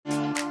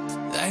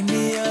Light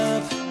me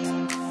up,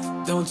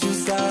 don't you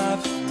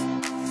stop,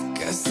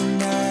 'cause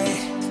tonight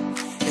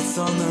it's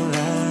on the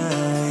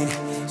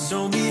line.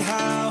 Show me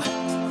how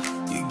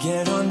you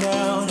get on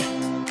down.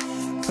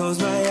 Close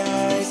my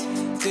eyes,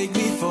 take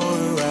me for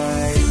a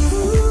ride.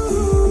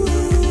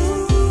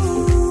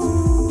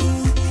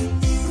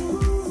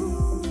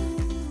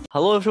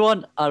 Hello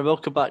everyone and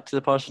welcome back to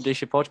the Pars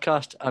Foundation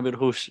podcast. I'm your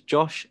host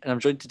Josh and I'm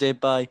joined today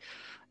by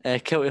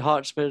Kelty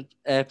Hearts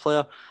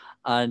player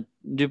and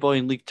new boy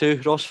in League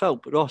 2, Ross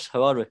Philp. Ross,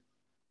 how are we?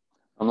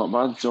 I'm not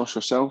bad, Josh,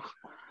 yourself?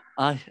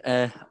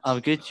 Aye, I'm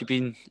good. You've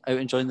been out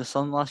enjoying the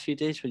sun the last few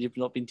days when you've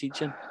not been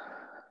teaching?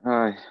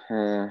 Aye,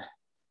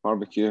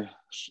 barbecue,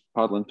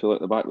 paddling pool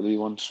at the back with the wee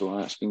one, so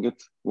it's been good.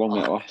 Long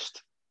way at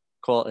last.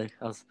 Quality.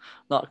 I've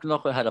not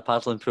quite had a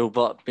paddling pool,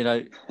 but been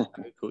out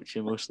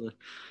coaching mostly.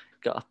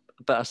 Got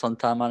a bit of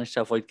suntan, managed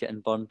to avoid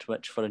getting burned,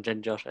 which for a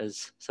ginger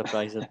is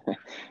surprising.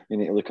 You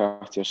need to look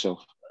after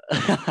yourself.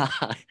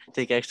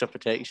 Take extra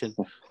protection.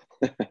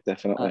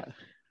 Definitely.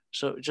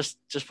 So just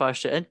fire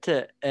straight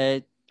into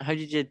it. How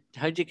did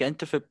you get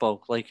into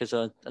football? Like as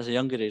a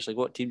younger age, like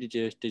what team did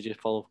you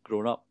follow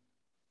growing up?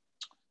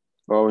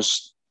 Well,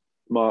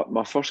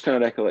 my first kind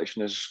of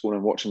recollection is going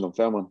and watching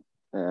Dunfermline.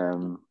 I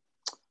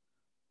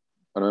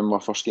remember my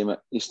first game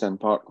at East End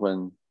Park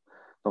when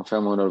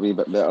Dunfermline are a wee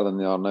bit better than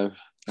they are now.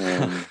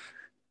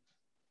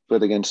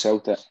 Played against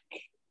Celtic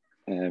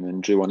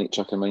and drew one each.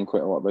 I can mind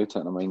quite a lot about it,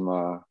 and I mind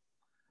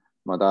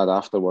my dad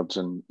afterwards,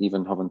 and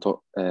even having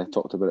talked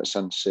about it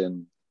since,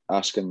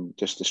 asking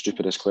just the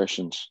stupidest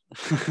questions.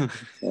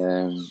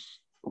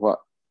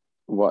 What's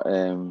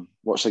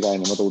the guy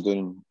in the middle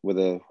doing with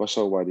a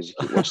whistle? Why does he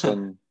keep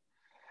whistling?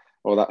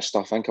 All that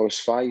stuff. I think I was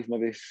 5,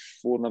 maybe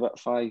 4 and a bit,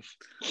 5.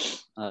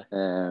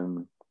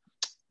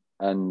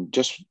 And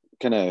just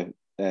kind of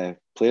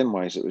playing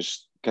wise, it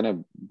was kind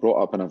of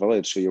brought up in a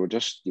village, so you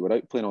were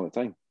out playing all the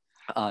time.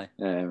 Aye.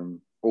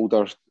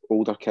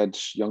 Older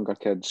kids, younger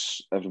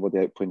kids, everybody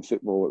out playing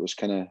football. It was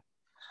kind of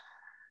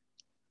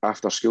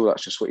after school.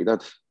 That's just what you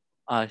did.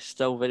 Aye,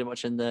 still very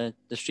much in the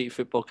street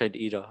football kind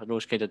of era. I know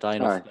it's kind of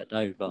dying off a bit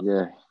now, but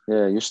yeah,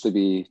 it used to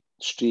be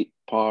street,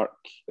 park.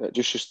 It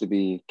just used to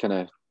be kind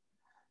of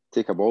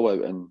take a ball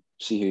out and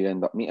see who you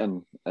end up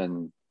meeting,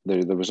 and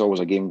there was always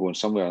a game going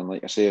somewhere. And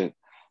like I say,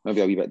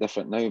 maybe a wee bit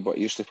different now, but I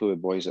used to play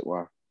with boys that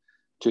were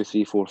 2,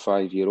 3, 4,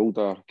 5 year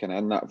older, kind of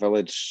in that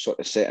village sort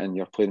of setting.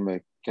 You're playing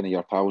with kind of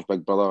your pals,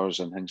 big brothers,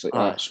 and things like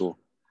that. So,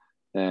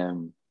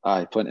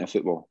 plenty of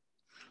football.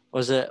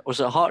 Was it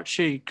Hearts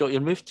you got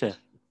your move to?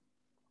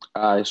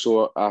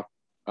 So I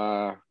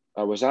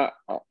was at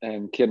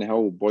Cairney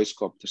Hill Boys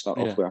Club to start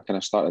off with. I kind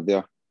of started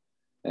there,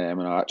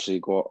 and I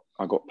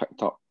got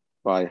picked up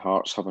by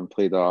Hearts, having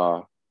played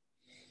a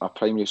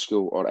primary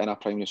school, or in a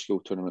primary school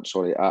tournament,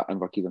 at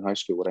Inverkeithing High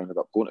School, where I ended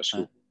up going to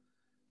school.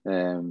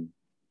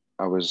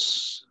 I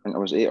think I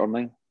was 8 or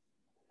 9.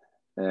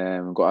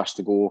 Got asked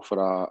to go for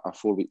a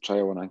 4-week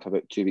trial, and I think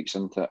about 2 weeks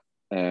into it,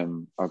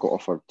 I got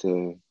offered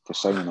to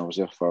sign, and I was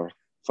there for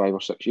 5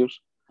 or 6 years.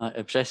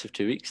 Impressive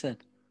 2 weeks then.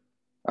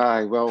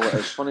 Aye, well,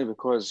 it's funny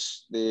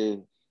because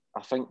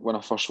I think when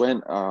I first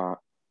went, I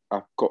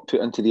got put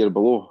into the year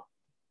below.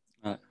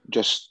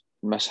 Just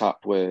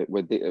mishap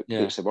with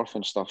dates of birth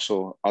and stuff.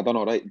 So I done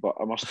all right, but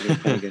I must have been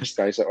playing against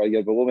guys that were a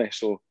year below me.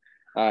 So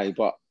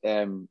but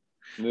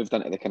moved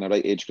into the kind of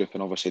right age group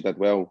and obviously did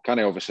well. Can't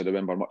obviously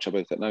remember much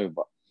about it now,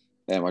 but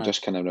I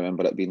just kind of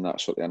remember it being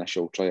that sort of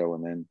initial trial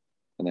and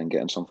then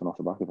getting something off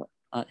the back of it.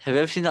 Have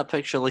you ever seen that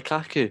picture of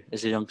Lukaku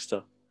as a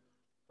youngster?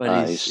 When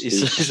that's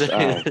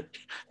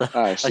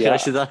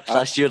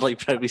you like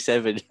probably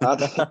 7. I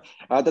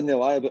didn't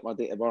lie about my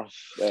date of birth.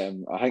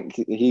 I think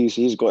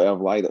he's got to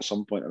have lied at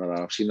some point or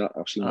another. I've seen that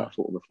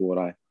photo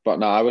before. But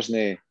no, I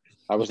wasn't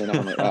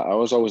nothing like that. I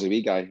was always a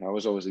wee guy.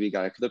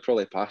 I could have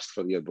probably passed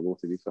for the year below,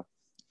 to be fair.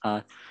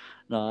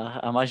 No,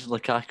 I imagine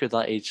Lukaku at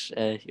that age,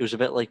 he was a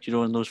bit like,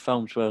 in those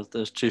films where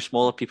there's 2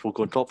 smaller people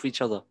going top of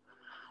each other.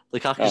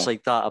 Lukaku's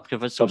like that. I'm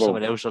convinced there was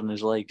someone else on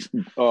his legs.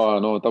 Oh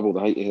no, double the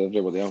height of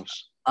everybody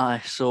else.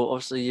 So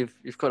obviously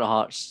you've got a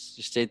Hearts.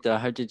 You stayed there.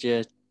 How did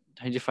you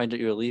find out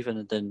you were leaving,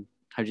 and then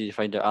how did you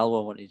find out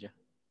Alloa wanted you?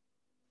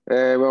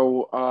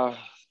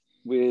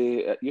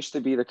 It used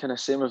to be the kind of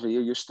same every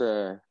year.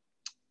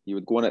 You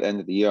would go in at the end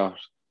of the year.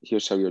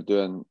 Here's how you're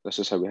doing. This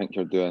is how we think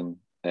you're doing.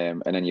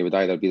 And then you would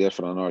either be there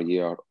for another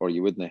year or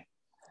you wouldn't.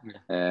 Yeah.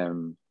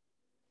 And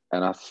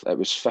it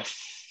was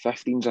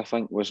 15s, I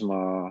think, was it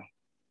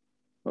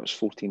was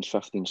 14s,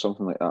 15s,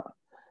 something like that.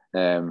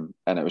 And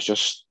it was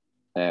just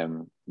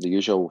the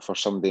usual for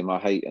somebody my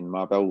height and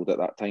my build at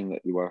that time,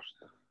 that you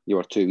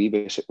were too wee,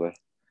 basically.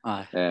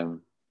 Aye.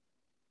 And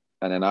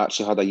then I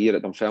actually had a year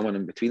at Dunfermline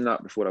in between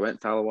that before I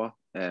went to Alloa,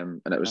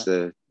 and it was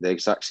the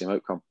exact same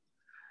outcome.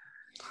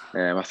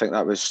 I think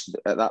that was,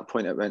 at that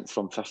point, it went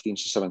from 15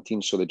 to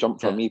 17. So the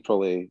jump for me,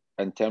 probably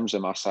in terms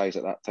of my size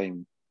at that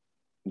time,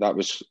 that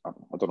was, I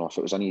don't know if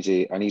it was an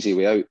easy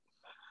way out,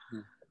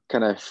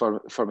 kind of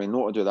for me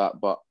not to do that.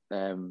 But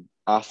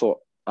I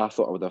thought I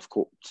would have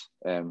coped,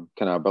 kind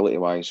of ability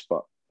wise,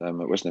 but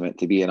it wasn't meant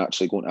to be. And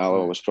actually going to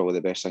Alloa was probably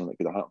the best thing that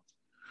could have happened.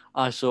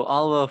 So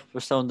Alloa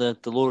was still in the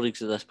lower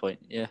leagues at this point,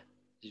 yeah?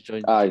 You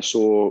joined?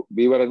 So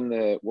we were in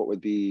the what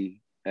would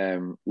be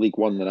League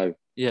One now.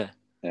 Yeah.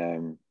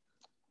 And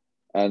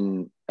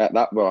at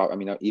that, well, I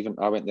mean,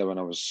 I went there when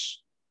it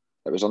was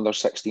under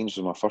 16s was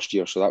my first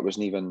year, so that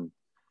wasn't even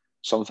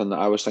something that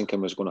I was thinking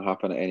was going to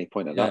happen at any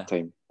point at that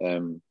time.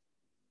 And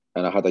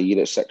I had a year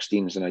at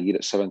 16s and a year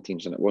at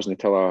 17s, and it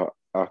wasn't until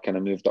I kind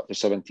of moved up to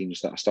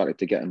 17s that I started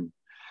to get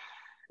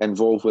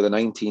involved with the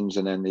 19s,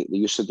 and then they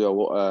used to do a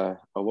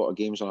lot of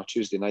games on a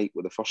Tuesday night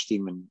with the first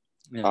team, and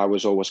I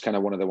was always kind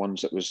of one of the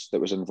ones that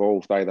was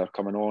involved, either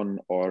coming on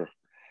or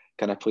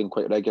kind of playing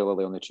quite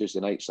regularly on the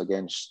Tuesday nights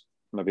against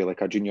maybe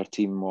like a junior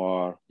team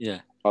or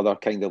other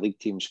kind of league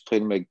teams,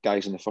 playing with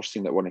guys in the first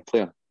team that weren't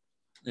playing.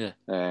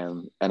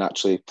 And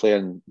actually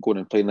going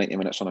and playing 90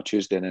 minutes on a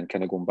Tuesday and then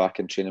kind of going back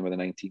and training with the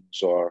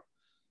 19s or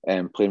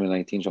playing with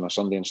the 19s on a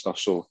Sunday and stuff.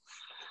 So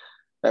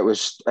it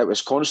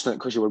was constant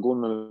because you were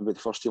going with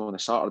the first team on a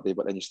Saturday,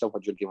 but then you still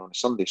had your game on a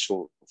Sunday.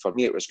 So for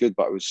me, it was good.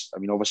 But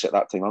obviously at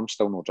that time, I'm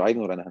still not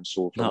driving or anything.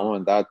 So for mum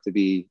and dad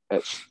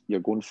you're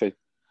going for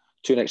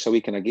 2 nights a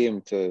week in a game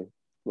to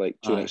like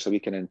 2 nights a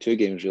week and then 2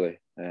 games really.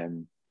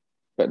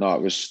 But no,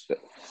 it was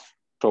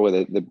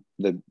probably the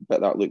bit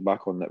that I look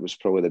back on that was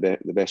probably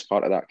the best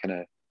part of that kind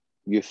of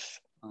youth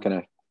kind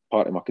of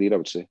part of my career, I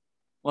would say.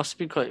 Must have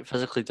been quite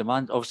physically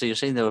demanding. Obviously, you're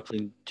saying they were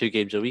playing 2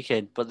 games a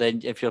weekend, but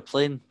then if you're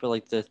playing for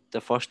like the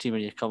first team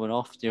and you're coming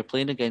off, you're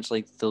playing against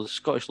like the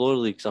Scottish lower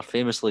leagues are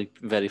famously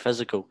very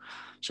physical.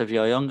 So if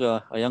you're a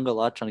younger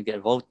lad trying to get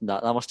involved in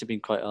that must have been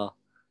quite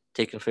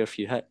taking a fair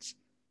few hits.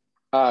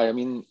 I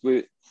mean,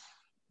 you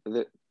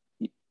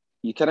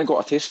kind of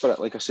got a taste for it,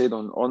 like I said,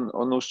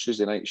 on those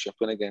Tuesday nights. You're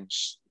playing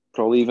against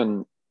probably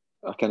even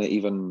a kind of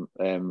even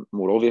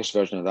more obvious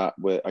version of that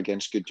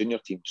against good junior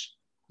teams.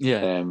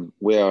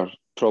 Where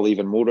probably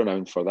even more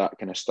renowned for that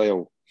kind of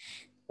style.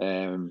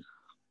 And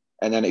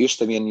then it used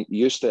to mean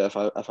if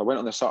I went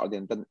on the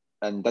Saturday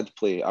and did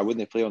play, I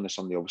wouldn't play on the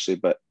Sunday obviously,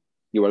 but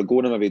you were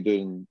going and maybe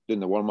doing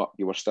the warm up.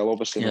 You were still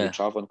obviously maybe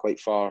travelling quite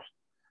far,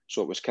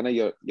 so it was kind of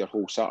your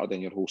whole Saturday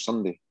and your whole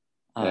Sunday,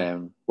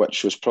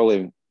 which was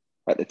probably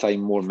at the time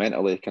more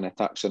mentally kind of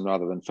taxing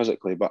rather than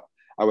physically. But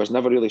I was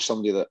never really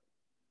somebody that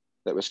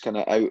was kind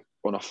of out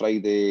on a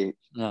Friday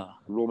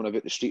roaming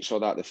about the streets or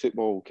that. The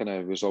football kind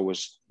of was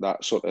always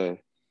that sort of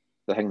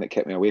the thing that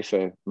kept me away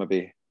from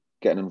maybe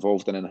getting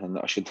involved in anything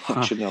that I shouldn't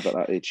have at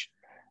that age.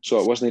 So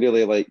it wasn't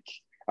really like,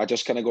 I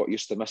just kind of got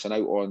used to missing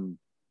out on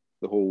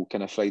the whole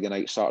kind of Friday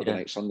night, Saturday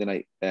night, Sunday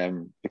night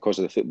because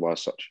of the football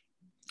as such.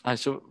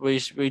 So were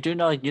you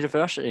doing a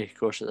university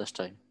course at this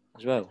time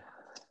as well?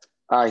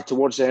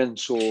 Towards the end.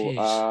 So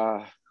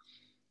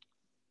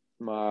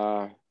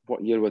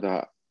what year was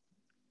that?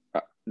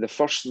 My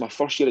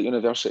first year at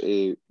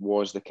university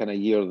was the kind of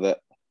year that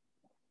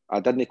I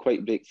didn't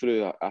quite break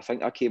through. I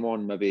think I came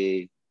on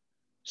maybe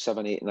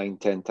 7, 8, 9,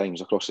 10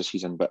 times across the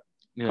season, but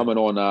coming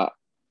on at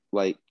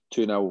like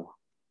 2-0,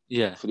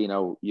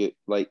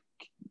 3-0,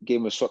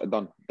 game was sort of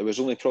done. There was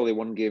only probably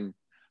one game.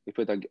 We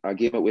played a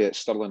game away at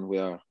Stirling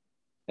where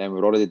we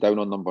were already down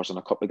on numbers and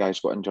a couple of guys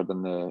got injured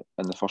in the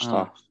first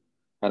half,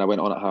 and I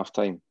went on at half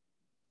time.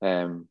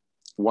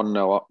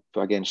 1-0 up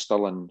against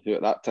Stirling, who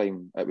at that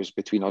time it was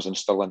between us and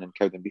Stirling and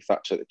Cowdenbeath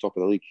actually at the top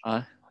of the league.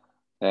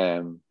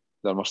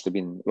 There must have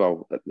been,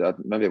 well,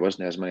 maybe it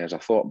wasn't as many as I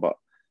thought, but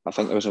I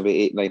think there was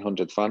maybe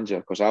 800-900 fans here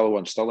because Alloa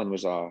and Stirling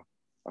was a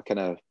kind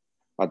of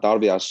a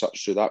derby as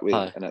such through that way.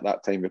 And at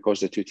that time, because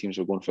the 2 teams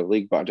were going for the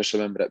league, but I just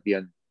remember it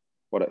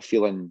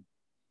feeling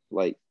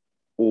like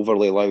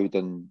overly loud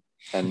and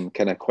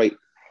kind of quite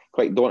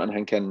daunting,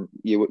 thinking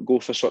you would go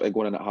for sort of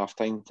going in at half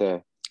time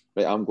to,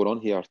 right, I'm going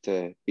on here,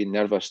 to being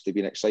nervous, to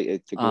being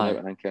excited, to going out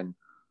and thinking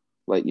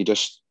like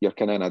you're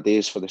kind of in a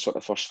daze for the sort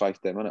of first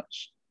 5-10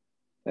 minutes.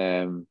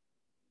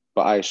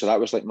 So that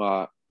was like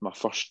my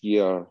first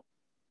year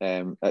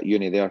at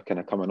uni there, kind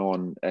of coming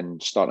on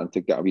and starting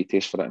to get a wee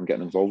taste for it and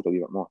getting involved a wee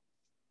bit more.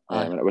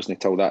 And it wasn't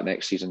until that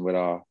next season where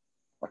I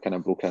kind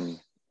of broke in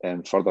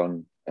further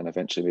and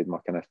eventually made my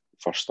kind of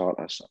first start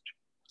as such.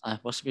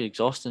 It must be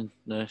exhausting,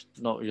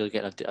 not really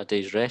getting a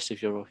day's rest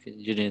if you're working at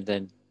uni and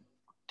then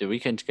the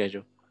weekend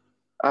schedule.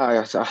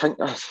 I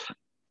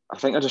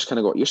think I just kind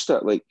of got used to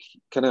it. Like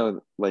kind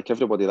of like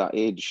everybody that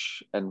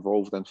age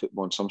involved in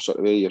football in some sort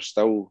of way, you're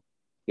still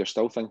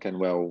thinking,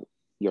 well,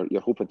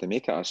 you're hoping to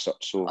make it as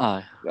such.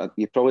 So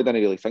you probably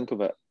didn't really think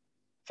of it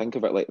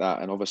like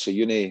that. And obviously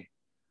uni,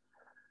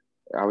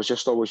 I was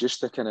just always used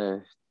to kind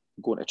of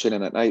going to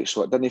training at night,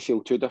 so it didn't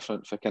feel too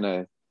different for kind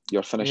of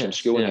you're finishing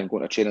school and then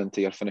going to training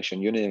to you're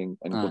finishing uni and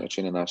going to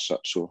training as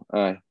such. So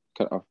I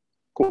kind of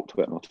coped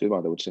with it not too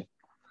bad, I would say.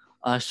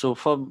 So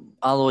from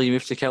Alloa you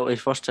moved to Kelty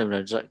first time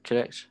round, is that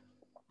correct?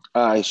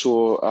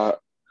 So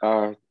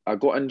I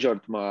got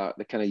injured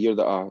the kind of year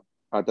that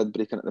I did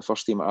break in at the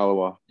first team at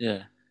Alloa.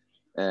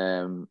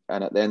 And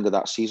at the end of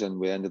that season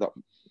we ended up,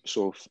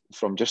 so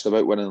from just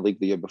about winning the league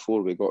the year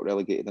before, we got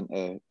relegated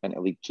into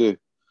League Two.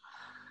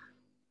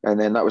 And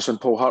then that was when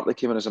Paul Hartley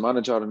came in as a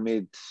manager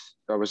and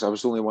I was the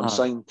only one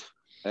signed.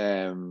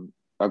 And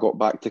I got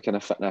back to kind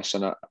of fitness,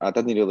 and I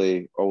didn't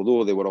really,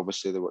 although they were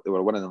obviously they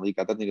were winning the league,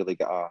 I didn't really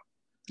get a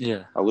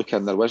look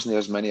in. There wasn't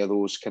as many of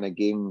those kind of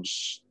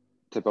games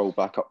to build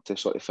back up to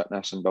sort of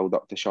fitness and build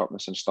up to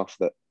sharpness and stuff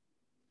that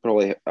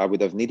probably I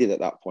would have needed at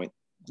that point.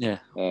 Yeah.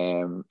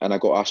 And I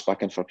got asked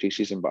back in for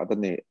pre-season, but I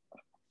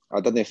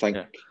didn't think.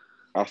 Yeah.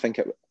 I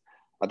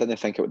didn't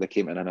think it would have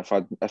came in, and if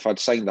I'd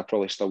signed, I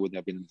probably still wouldn't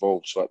have been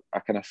involved. So I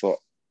kind of thought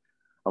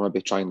I'm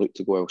maybe try and look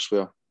to go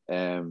elsewhere.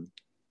 And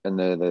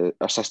the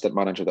assistant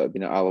manager that had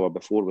been at Alloa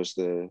before was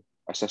the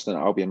assistant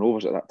at Albion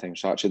Rovers at that time.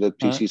 So I actually did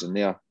pre-season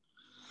there.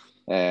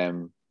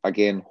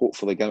 Again,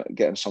 hopefully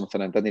getting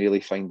something. I didn't really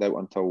find out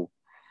until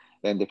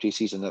the end of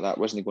pre-season that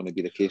wasn't going to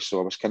be the case. So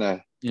I was kind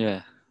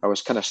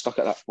of stuck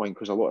at that point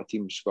because a lot of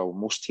teams, well,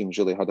 most teams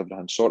really had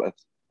everything sorted.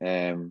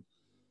 And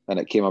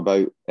it came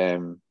about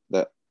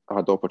that I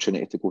had the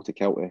opportunity to go to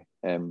Kelty,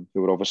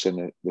 who were obviously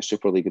in the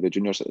Super League of the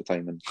juniors at the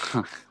time,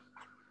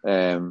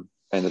 and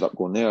ended up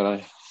going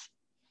there.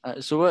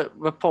 So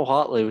with Paul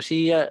Hartley, was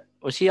he at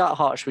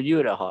Hearts when you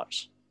were at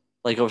Hearts?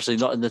 Like obviously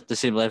not in the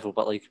same level,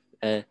 but like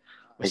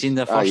was he in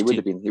the first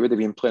team? He would have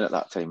been playing at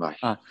that time.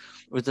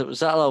 Was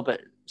that a little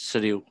bit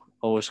surreal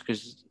almost?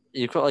 Because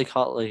you've got like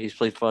Hartley, he's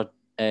played for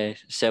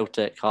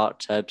Celtic,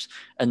 Hearts, Hibs,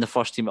 in the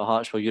first team at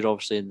Hearts, where you're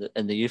obviously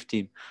in the youth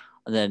team,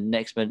 and then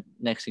next thing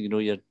you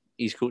know,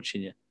 he's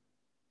coaching you.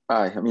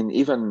 I mean,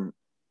 even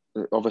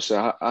obviously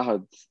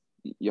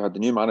you had the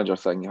new manager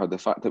thing, you had the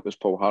fact that it was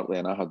Paul Hartley,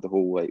 and I had the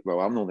whole like, well,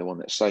 I'm the only one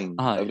that's signed.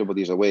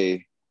 Everybody's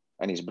away,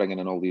 and he's bringing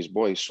in all these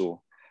boys.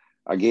 So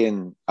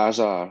again, as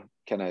a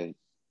kind of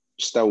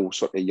still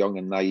sort of young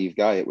and naive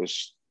guy, it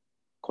was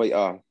quite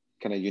a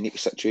kind of unique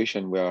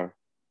situation where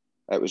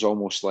it was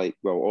almost like,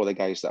 well, all the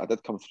guys that I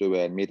did come through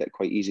and made it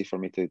quite easy for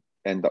me to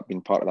end up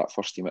being part of that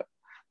first team.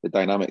 The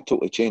dynamic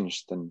totally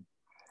changed, and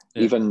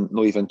even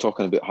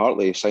talking about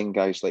Hartley, signed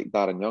guys like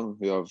Darren Young,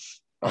 who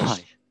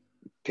I've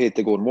paid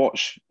to go and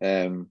watch.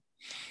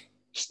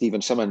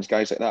 Stephen Simmons,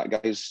 guys like that,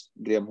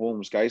 Graham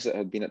Holmes, guys that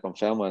had been at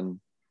Dunfermline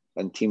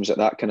and teams at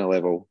that kind of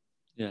level.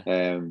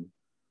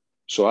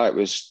 So it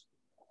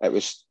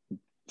was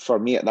for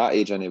me at that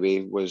age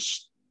anyway.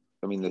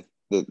 I mean,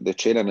 the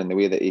training and the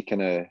way that he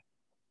kind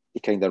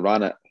of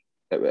ran it.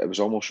 It was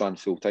almost ran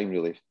full time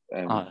really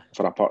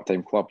for a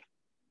part-time club,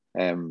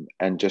 and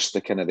just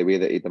the way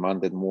that he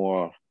demanded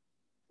more.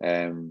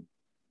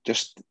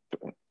 Just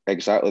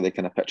exactly the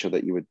kind of picture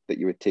that you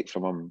would take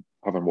from him,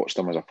 having watched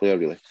him as a player,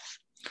 really.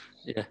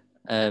 Yeah,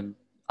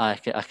 I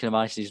can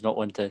imagine he's not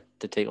one to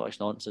take much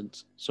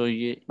nonsense. So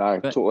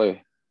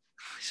totally.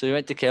 So you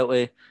went to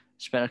Kelty,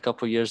 spent a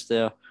couple of years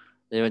there.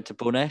 Then you went to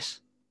Bo'ness.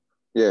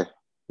 Yeah.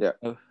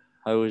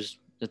 How was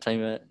the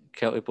time at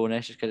Kelty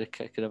Bo'ness? Just kind of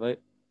kicking about.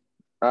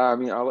 I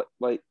mean,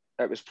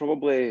 it was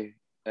probably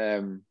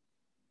going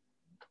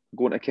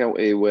to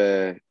Kelty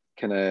where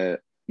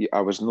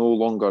I was no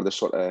longer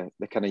the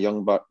kind of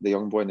young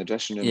boy in the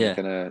dressing room. Yeah.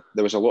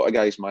 There was a lot of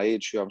guys my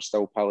age who I'm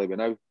still pally with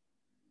now.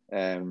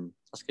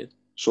 That's good.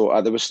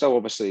 So there was still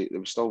obviously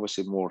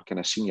more kind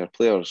of senior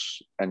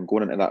players, and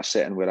going into that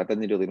setting where I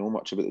didn't really know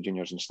much about the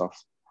juniors and stuff.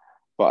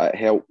 But it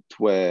helped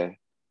where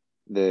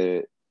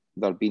there'd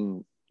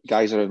been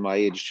guys around my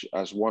age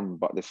as one,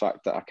 but the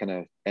fact that I kind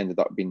of ended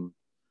up being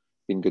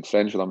good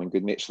friends with them and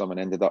good mates with them, and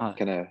ended up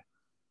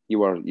you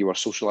were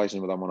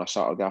socialising with them on a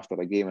Saturday after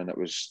a game, and it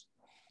was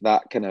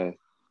that kind of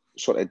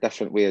sort of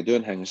different way of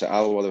doing things. At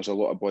Alloa, there was a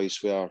lot of boys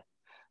where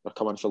they're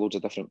coming from loads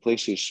of different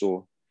places,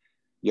 so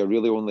you're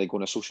really only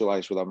going to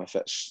socialise with them if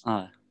it's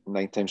 9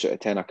 times out of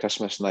 10 a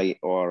Christmas night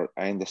or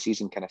an end of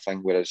season kind of thing,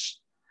 whereas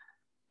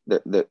a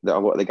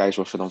lot of the guys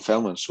were from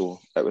Dunfermline, so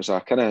it was a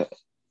kind of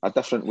a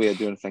different way of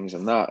doing things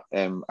in that.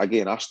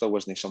 Again, I still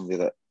wasn't somebody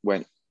that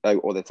went out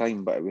all the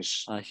time, but it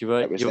was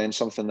then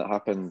something that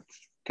happened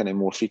kind of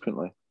more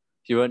frequently.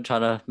 You weren't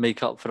trying to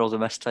make up for all the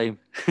missed time.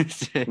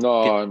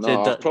 No,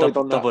 I've probably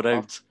done that. Double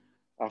rounds.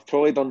 I've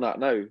probably done that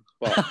now,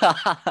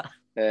 but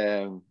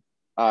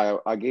I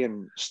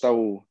again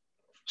still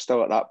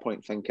at that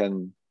point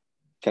thinking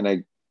kind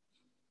of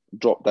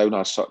dropped down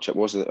as such. It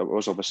was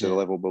obviously the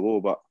level below,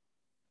 but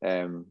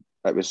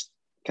it was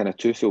kind of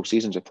 2 full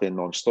seasons of playing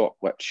non-stop,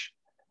 which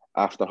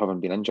after having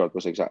been injured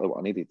was exactly what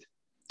I needed.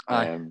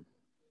 I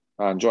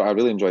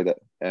really enjoyed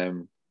it.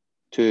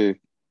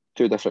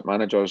 Two different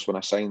managers when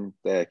I signed.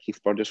 Keith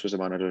Burgess was the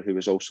manager, who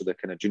was also the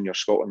kind of junior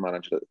Scotland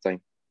manager at the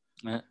time.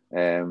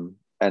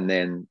 And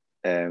then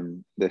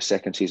the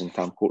second season,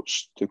 Tam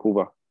Coates took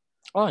over.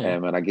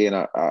 And again,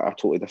 a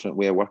totally different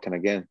way of working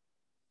again.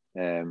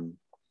 And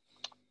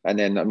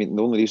then, I mean,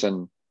 the only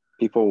reason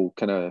people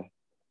kind of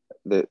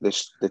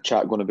the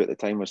chat going about the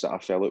time was that I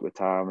fell out with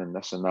Tam and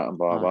this and that and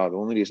blah blah. The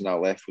only reason I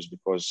left was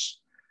because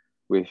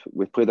we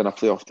played in a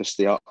playoff to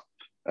stay up,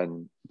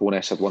 and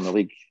Bo'ness had won the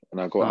league,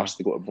 and I got asked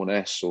to go to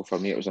Bo'ness. So for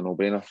me, it was a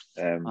no-brainer.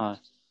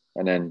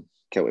 And then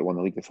Kelty won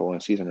the league the following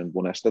season, and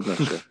Bo'ness didn't.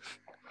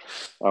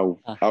 So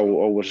I'll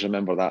always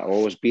remember that. I'll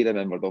always be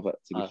remembered of it,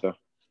 to be fair.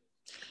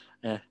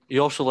 Yeah,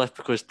 you also left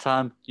because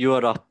Tam, you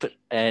were up.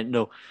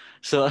 No,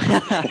 so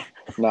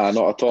nah,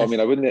 not at all. I mean,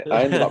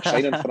 I ended up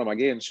signing for him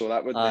again, so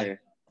that wouldn't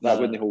that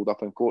wouldn't hold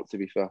up in court, to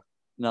be fair.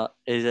 No,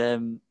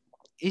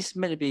 he's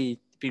meant to be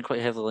being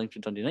quite heavily linked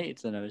with Dundee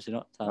United now, is he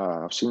not?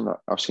 I've seen that.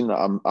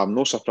 I'm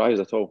no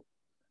surprised at all.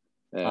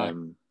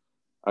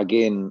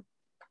 Again,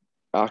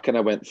 I kind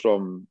of went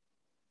from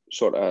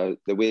sort of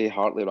the way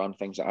Hartley ran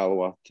things at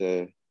Alloa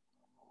to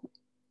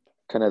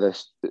kind of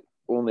this,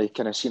 only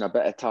kind of seen a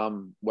bit of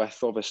time with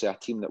obviously a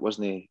team that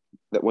wasn't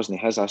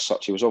his as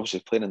such. He was obviously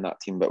playing in that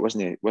team, but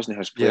wasn't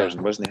his players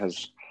and wasn't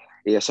his.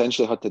 He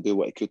essentially had to do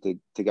what he could to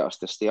get us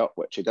to stay up,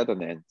 which he did in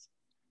the end.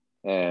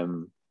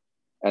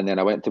 And then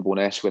I went to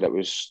Bo'ness, where it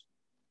was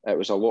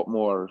a lot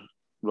more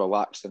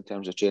relaxed in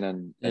terms of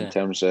training, in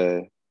terms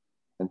of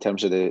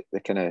the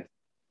kind of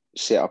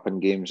set up in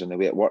games and the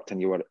way it worked. And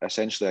you were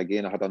essentially,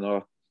 again, I had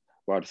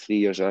 3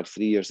 years there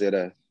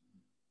of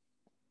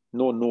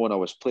not knowing I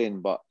was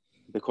playing, but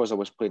because I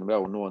was playing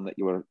well, knowing that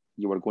you were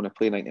going to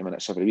play 90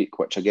 minutes every week,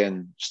 which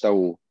again,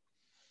 still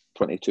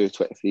 22,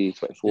 23,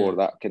 24,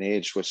 that kind of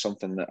age was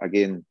something that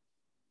again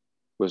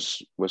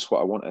was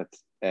what I wanted.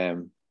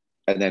 And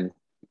then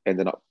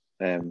ended up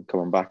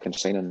coming back and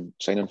signing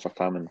for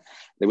Tam, and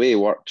the way he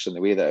works and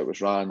the way that it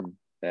was ran,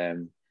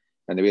 and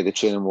the way the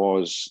training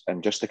was,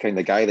 and just the kind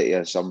of guy that he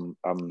is, I'm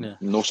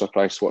no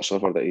surprise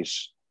whatsoever that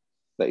he's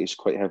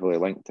quite heavily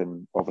linked,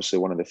 and obviously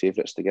one of the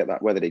favourites to get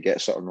that. Whether he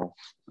gets it or not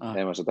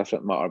is a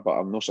different matter, but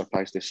I'm no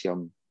surprised to see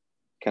him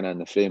kind of in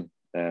the frame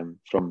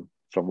from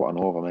what I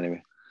know of him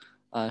anyway.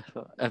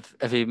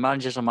 If he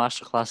manages a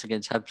masterclass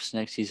against Hibs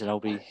next season, I'll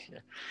be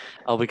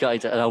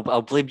gutted, and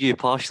I'll blame you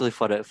partially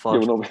for it,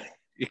 for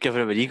you're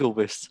giving him an ego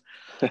boost.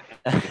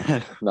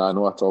 Nah,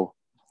 not at all.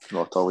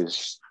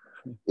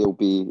 He'll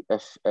be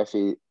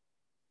I'd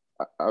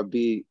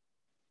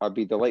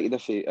be delighted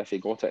if he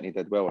got it and he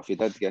did well. If he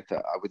did get it,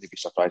 I wouldn't be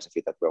surprised if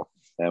he did well.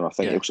 I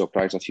think he'll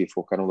surprise a few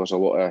folk. I know there's a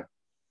lot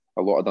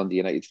of Dundee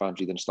United fans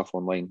reading stuff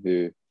online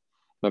who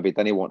maybe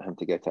didn't want him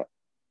to get it.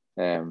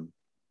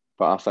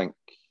 But I think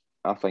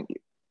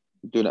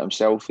doing it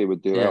himself, he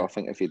would do well. I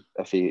think if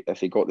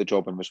he got the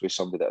job and was with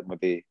somebody that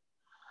maybe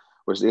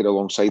was there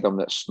alongside him,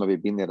 that's maybe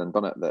been there and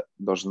done it, that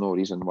there's no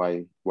reason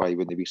why he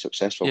wouldn't be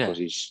successful, because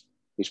he's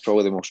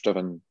probably the most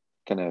driven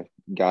kind of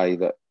guy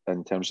that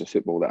in terms of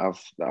football that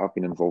I've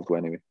been involved with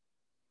anyway.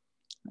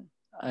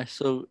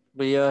 So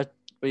were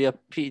you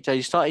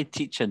started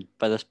teaching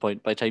by this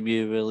point, by the time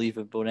you were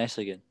leaving Bo'ness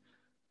again?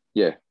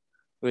 Yeah.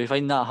 Were you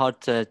find that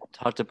hard to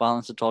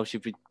balance it?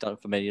 Obviously you've done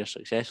it for many years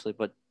successfully,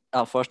 but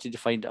at first did you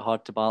find it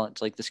hard to balance?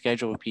 Like the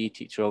schedule of a PE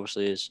teacher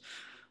obviously is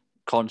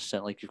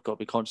constant, like you've got to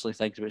be constantly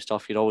thinking about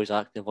stuff, you're always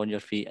active on your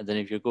feet, and then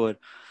if you're going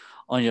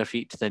on your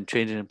feet to then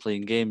training and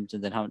playing games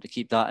and then having to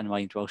keep that in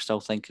mind while still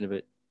thinking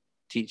about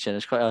teaching,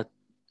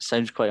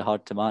 sounds quite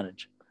hard to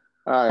manage.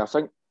 I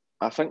think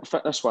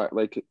fitness,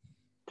 like, it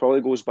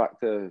probably goes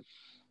back to,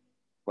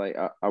 like,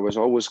 I was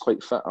always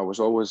quite fit. I was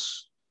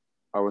always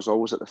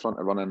at the front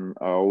of running.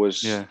 I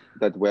always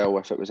did well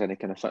if it was any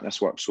kind of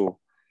fitness work, so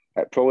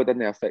it probably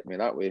didn't affect me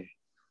that way.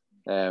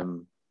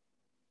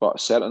 But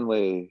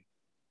certainly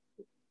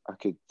I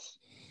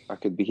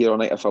could be here all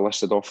night if I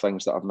listed off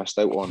things that I've missed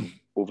out on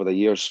over the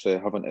years for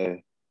having to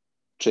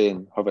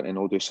train, having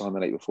to do something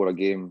the night before a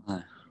game,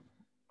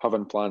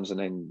 having plans, and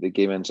then the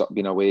game ends up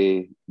being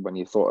away when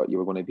you thought you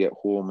were going to be at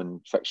home,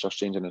 and fixtures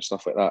changing and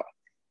stuff like that.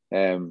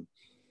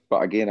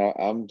 But again,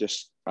 I'm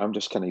just kind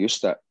of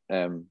used to it.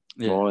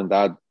 Mum and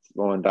dad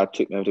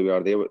took me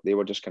everywhere. They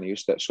were just kind of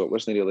used to it, so it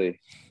wasn't really.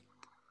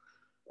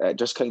 It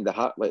just kind of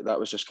had, like, that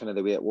was just kind of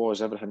the way it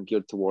was. Everything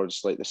geared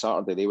towards, like, the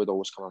Saturday, they would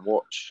always come and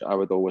watch. I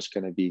would always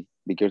kind of be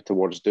geared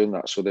towards doing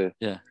that. So the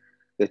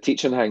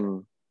teaching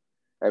thing,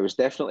 it was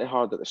definitely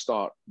hard at the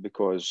start,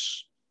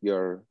 because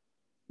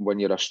when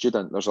you're a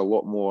student, there's a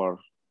lot more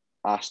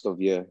asked of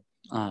you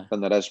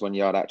than there is when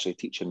you are actually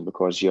teaching,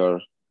 because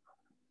you're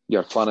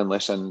planning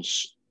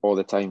lessons all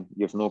the time.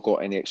 You've not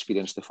got any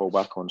experience to fall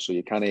back on, so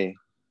you can't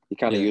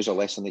use a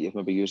lesson that you've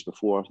maybe used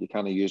before. You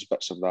can't use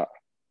bits of that.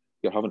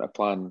 You're having to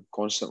plan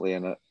constantly,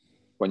 and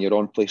when you're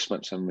on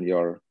placements and when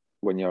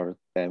you're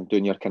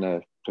doing your kind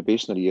of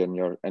probationary year and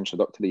your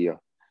introductory year,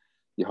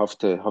 you have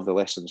to have the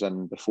lessons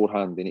in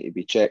beforehand. They need to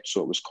be checked,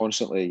 so it was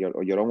constantly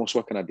you're almost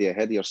working a day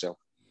ahead of yourself.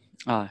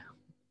 So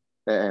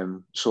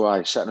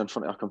sitting in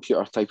front of a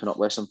computer typing up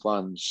lesson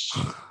plans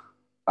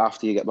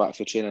after you get back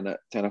for training at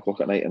 10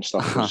 o'clock at night and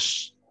stuff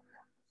was.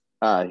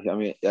 I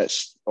mean,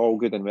 it's all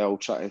good and well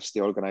trying to stay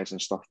organised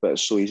and stuff, but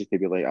it's so easy to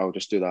be like, I'll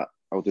just do that.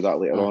 I'll do that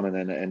later on, and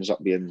then it ends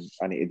up being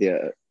I need to do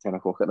it at 10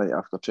 o'clock at night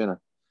after training.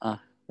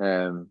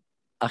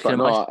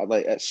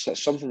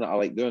 It's something that I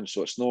like doing.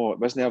 So it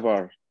wasn't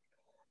ever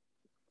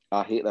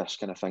I hate this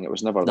kind of thing. It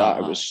was never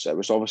that. It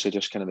was obviously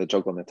just kind of the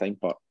juggling the time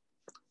part.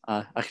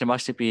 I can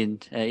imagine it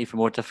being even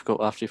more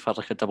difficult after you've had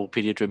like a double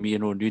period with me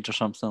and O'Nude or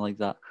something like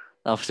that.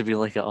 That has to be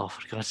like, oh,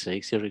 for God's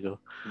sakes, here we go.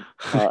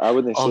 I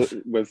wouldn't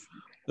say we've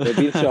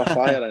been through a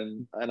fire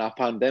and a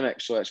pandemic,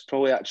 so it's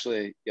probably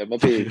actually you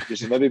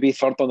maybe be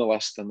third on the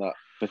list in that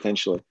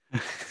potentially.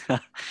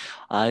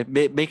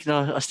 Making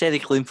a steady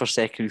claim for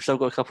second. We've still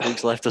got a couple of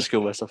weeks left to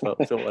school with, so don't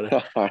worry.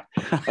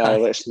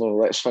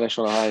 Let's finish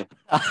on a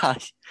high.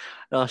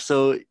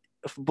 So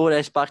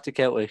Bowness back to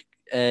Kelty.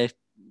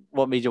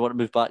 What made you want to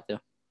move back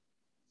there?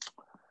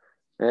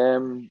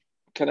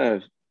 Kind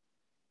of,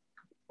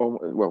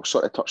 well,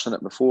 sort of touched on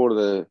it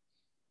before.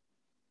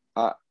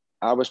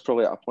 I was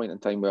probably at a point in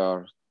time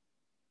where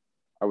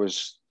I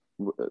was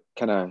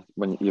kind of,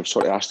 when you've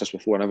sort of asked this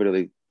before, I never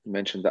really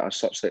mentioned it as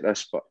such like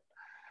this, but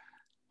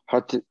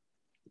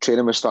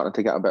training was starting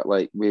to get a bit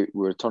like, we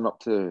would turn up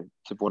to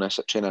Bowness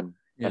at training,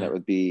 and it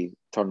would be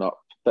turn up,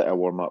 bit of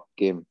warm up,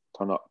 game,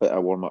 turn up, bit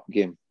of warm up,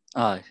 game.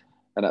 Aye.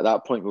 And at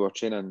that point we were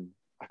training,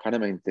 I can't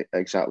remember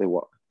exactly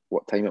what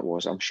time it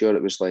was. I'm sure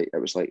it was like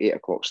 8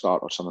 o'clock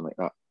start or something like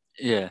that.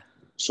 Yeah.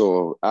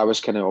 So I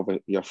was kind of,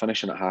 you're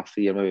finishing at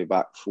 3:30, you're maybe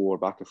back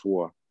at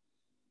 4.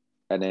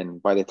 And then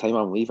by the time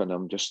I'm leaving,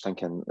 I'm just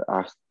thinking,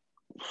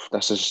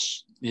 this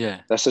is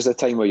the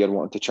time where you're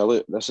wanting to chill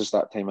out. This is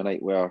that time of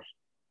night where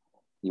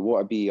you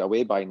want to be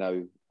away by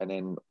now, and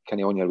then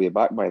kind of on your way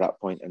back by that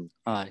point. And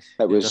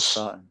it was just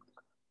starting.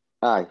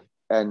 Aye.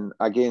 And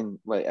again,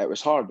 like, it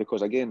was hard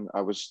because again,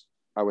 I was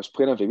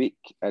playing every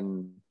week,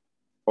 and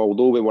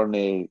although we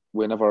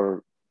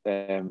never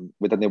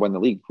we didn't win the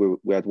league,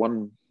 we had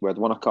won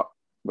a cup,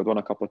 we'd won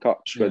a couple of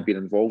cups, we'd been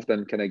involved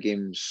in kind of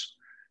games,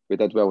 we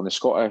did well in the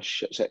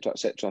Scottish, etc.,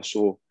 etc.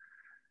 So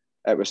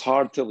it was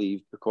hard to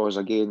leave because,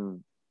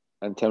 again,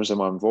 in terms of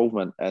my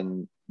involvement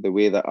and the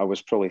way that I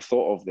was probably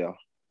thought of there,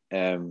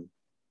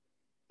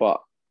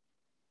 but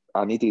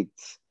I needed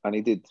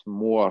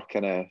more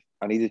kind of,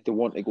 I needed to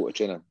want to go to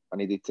training. I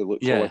needed to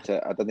look forward to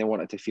it. I didn't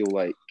want it to feel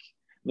like,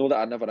 no, that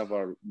I never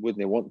ever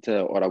wouldn't want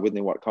to, or I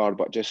wouldn't work hard,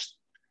 but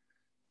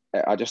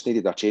I just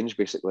needed a change,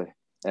 basically.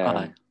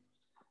 And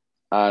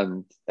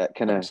it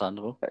kind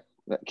of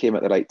it came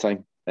at the right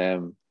time.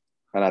 And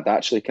I'd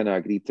actually kind of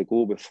agreed to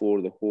go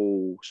before the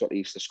whole sort of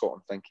East of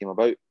Scotland thing came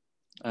about.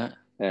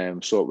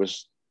 So it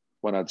was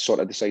when I'd sort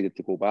of decided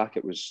to go back,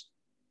 I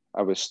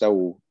was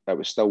still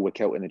with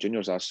Kelty in the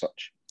juniors as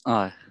such.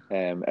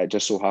 It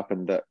just so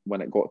happened that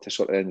when it got to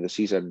sort of the end of the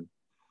season,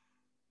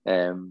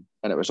 and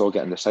it was all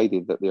getting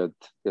decided, that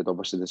they'd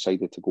obviously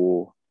decided to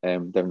go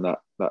down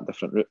that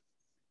different route.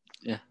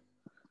 Yeah.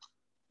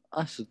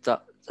 So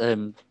that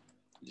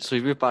so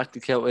you moved back to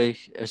Kelty.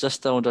 Is this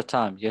still under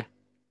time? Yeah.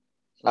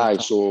 Aye.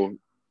 So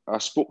I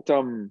spoke to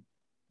him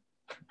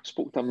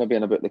maybe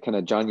in about the kind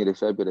of January,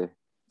 February,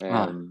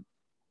 and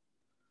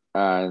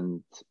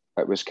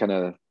it was kind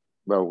of,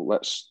 well,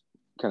 let's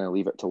kind of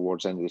leave it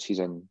towards the end of the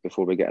season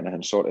before we get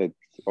anything sorted.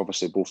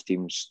 Obviously, both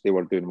teams, they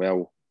were doing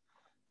well.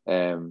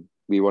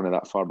 We weren't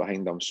that far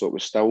behind them, so it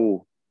was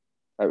still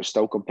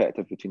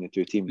competitive between the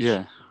two teams.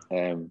 Yeah.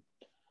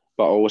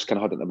 But I always kind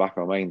of had it in the back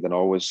of my mind, and I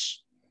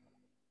always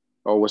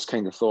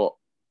kind of thought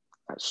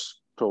that's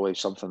probably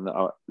something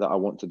that I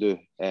want to do.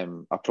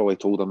 I probably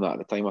told them that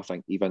at the time. I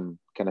think even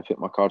kind of put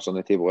my cards on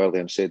the table early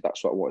and said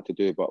that's what I wanted to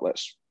do, but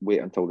let's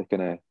wait until the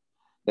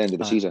end of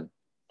the season.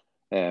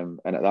 And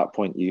at that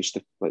point, you used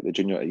to, like, the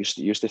junior, it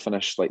used to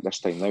finish like this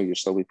time now. You'd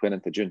still be playing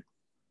into June.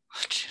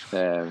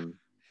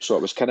 So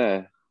it was kind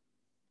of,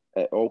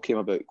 it all came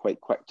about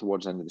quite quick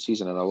towards the end of the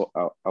season, and a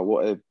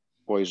lot of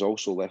boys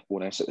also left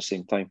Bowness at the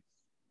same time.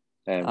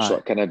 So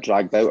it kind of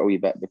dragged out a wee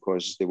bit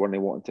because they weren't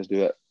wanting to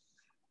do it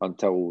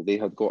until they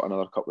had got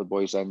another couple of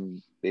boys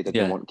in. They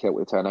didn't want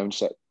Kelty to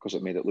announce it because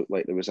it made it look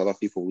like there was other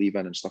people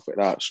leaving and stuff like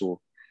that. So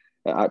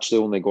it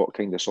actually only got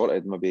kind of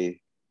sorted.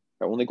 Maybe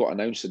it only got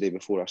announced the day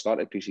before I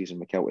started pre-season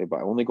with Kelty, but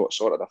I only got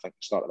sorted, I think,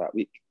 at the start of that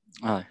week.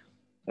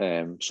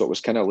 So it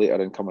was kind of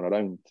later in coming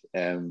around.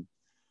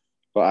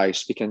 But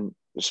speaking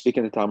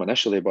to Tam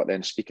initially, but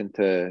then speaking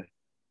to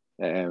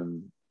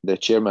the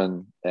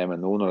chairman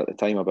and the owner at the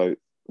time about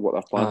what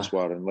their plans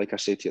were. And like I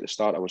said to you at the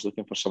start, I was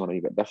looking for someone a wee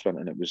bit different,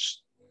 and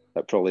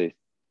it probably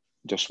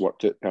just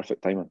worked out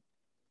perfect timing.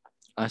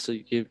 So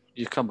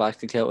you've come back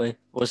to Kelty.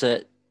 Was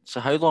it, so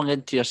how long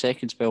into your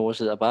second spell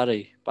was it that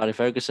Barry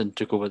Ferguson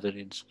took over the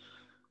reins?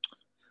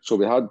 So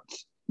we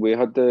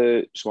had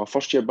our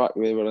first year back,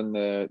 we were in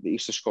the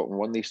East of Scotland,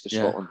 won the East of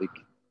Scotland League.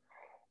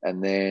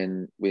 And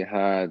then we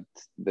had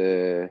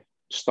the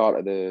start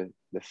of the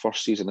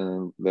first season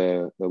in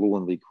the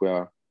Lowland League,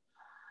 where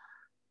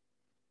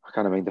I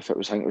can't remember if I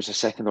think it was the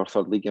second or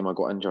third league game I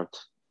got injured.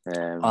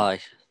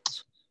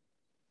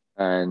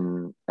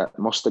 And it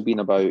must have been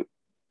about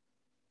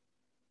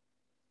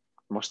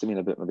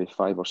maybe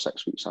 5 or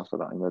 6 weeks after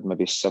that. We had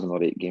maybe 7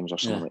 or 8 games or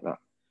something like that.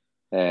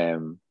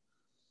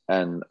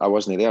 And I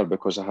wasn't there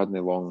because I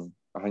hadn't long.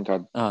 I think I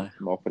had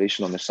my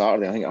operation on the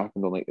Saturday. I think it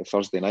happened on like the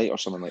Thursday night or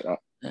something like that.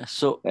 Yeah,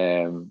 so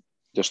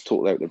just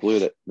totally out the blue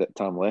that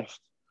Tam left.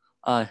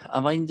 I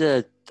mind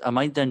the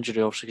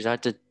injury, obviously,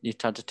 because you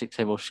had to take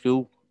time off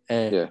school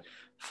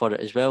for it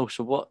as well.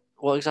 So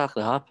what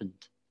exactly happened?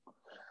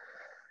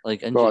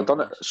 Like injury? Well, I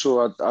done it.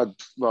 So I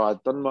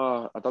done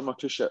my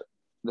cruciate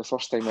the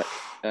first time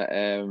at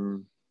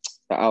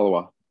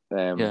Alloa.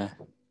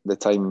 The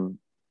time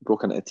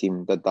broke into the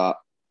team, did that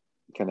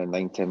kind of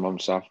 9-10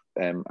 months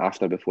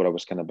after, before I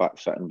was kind of back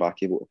fit and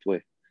back able to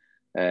play.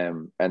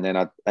 And then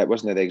it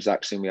wasn't the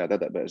exact same way I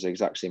did it, but it was the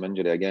exact same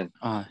injury again.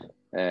 I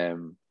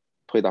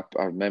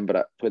remember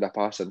it, played a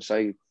pass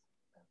inside,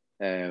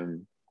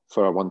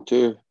 for a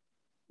 1-2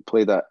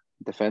 play that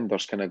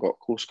defenders kind of got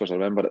close, because I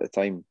remember at the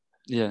time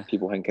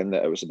people thinking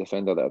that it was a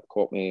defender that had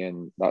caught me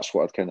and that's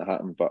what had kind of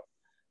happened, but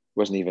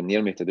wasn't even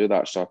near me to do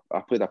that. So I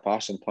played a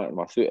pass and planted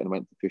my foot and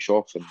went to push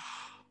off, and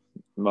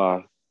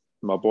my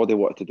body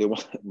wanted to do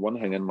one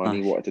thing and my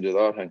knee wanted to do the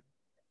other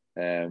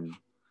thing.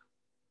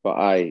 But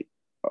I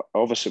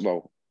obviously,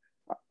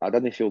 I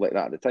didn't feel like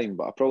that at the time,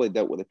 but I probably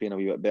dealt with the pain a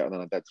wee bit better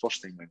than I did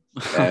first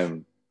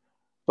time.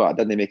 But I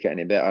didn't make it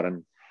any better,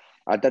 and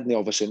I didn't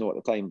obviously know at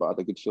the time, but I had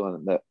a good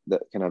feeling that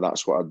kind of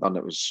that's what I'd done.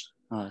 It was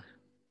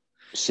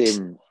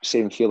same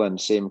feeling,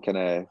 same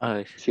kind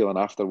of feeling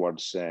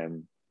afterwards.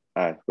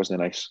 Wasn't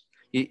nice.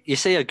 You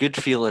say a good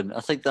feeling. I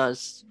think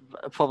that's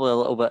probably a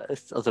little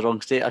bit of the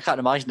wrong state. I can't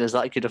imagine there's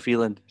that good a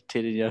feeling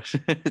tearing your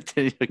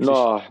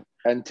No,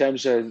 in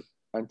terms of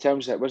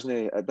it wasn't.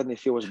 It didn't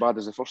feel as bad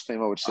as the first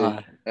time, I would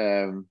say.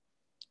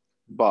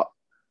 But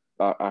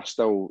I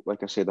still,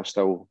 like I said, I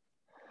still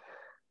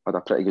had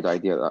a pretty good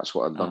idea that's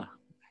what I'd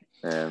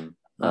done.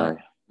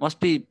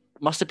 Must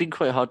have been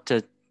quite hard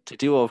to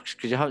deal with,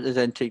 because you have to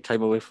then take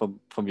time away from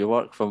your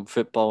work, from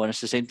football, and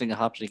it's the same thing that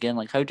happens again.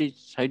 Like, how do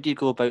you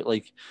go about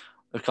like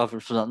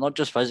recovering from that? Not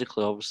just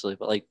physically, obviously,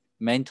 but like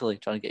mentally,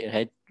 trying to get your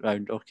head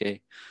around.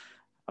 Okay,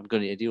 I'm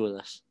going to deal with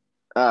this.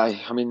 I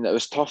mean, it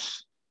was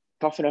tough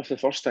enough the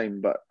first time,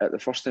 but at the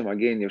first time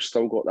again, you've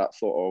still got that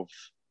thought of,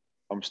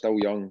 I'm still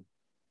young.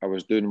 I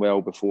was doing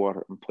well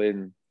before. I'm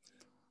playing.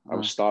 I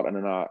was starting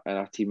in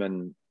a team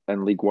in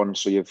League One,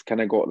 so you've kind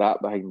of got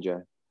that behind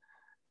you.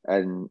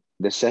 And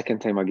the second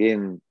time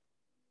again,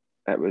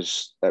 it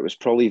was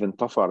probably even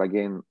tougher.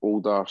 Again,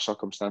 older,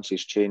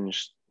 circumstances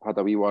changed. Had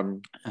a wee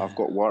one. I've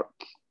got work.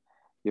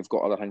 You've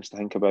got other things to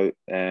think about.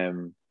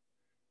 And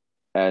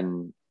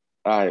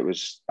I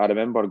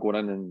remember going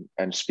in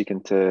and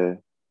speaking to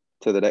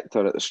the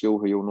director at the school,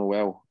 who you'll know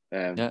well,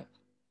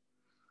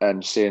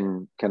 and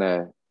saying kind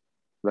of,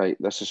 right,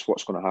 this is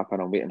what's going to happen.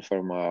 I'm waiting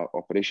for my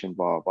operation,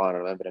 blah, blah. And I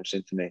remember him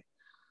saying to me,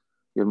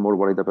 you're more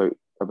worried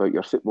about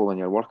your football than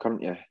your work,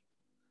 aren't you?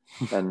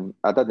 And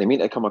I didn't mean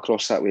to come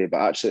across that way,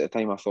 but actually at the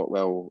time I thought,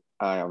 well,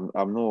 I'm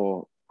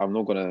not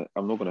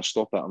gonna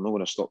stop it. I'm not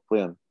gonna stop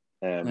playing.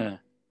 And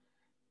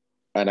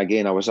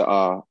again, I was at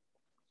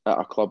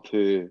a club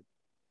who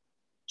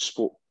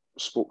spoke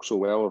so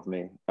well of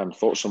me and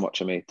thought so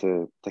much of me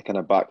to kind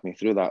of back me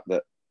through that I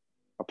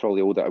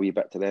probably owed it a wee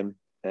bit to them.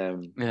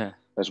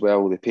 As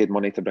well. They paid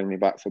money to bring me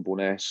back for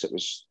Boness. It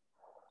was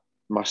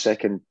my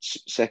second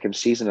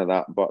season of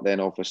that, but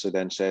then obviously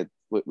then said,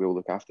 look, we'll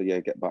look after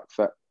you, get back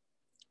fit.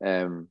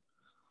 And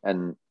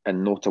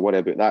not to worry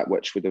about that,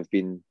 which would have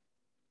been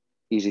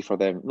easy for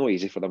them. Not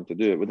easy for them to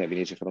do. It wouldn't have been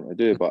easy for them to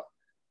do, but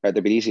it'd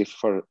have been easy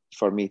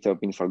for me to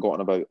have been forgotten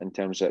about in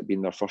terms of it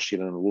being their first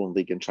year in the Lowland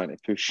League and trying to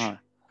push.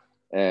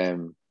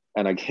 And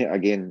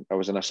again, I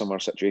was in a similar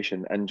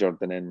situation, injured,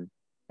 and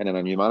then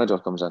a new manager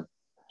comes in.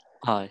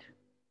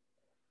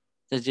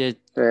 Did you?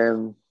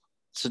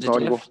 So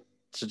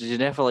did you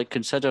never like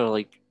consider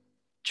like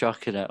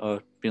chucking it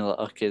or being like,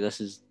 okay,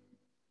 this is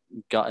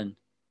gutting?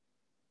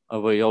 Or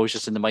were you always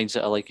just in the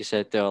mindset of, like you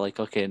said, they're like,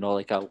 okay, no,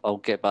 like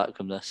I'll get back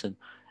from this, and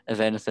if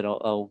anything,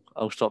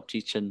 I'll stop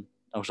teaching.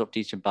 I'll stop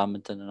teaching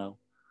badminton, and I'll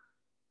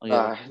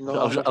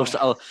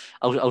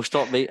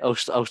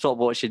stop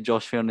watching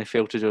Josh Fairney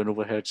fail to do an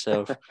overhead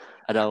serve,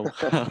 and I'll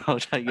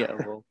try and get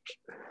involved.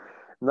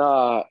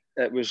 Nah,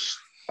 it was.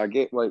 I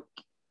get like.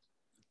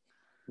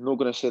 I'm not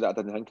going to say that I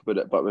didn't think about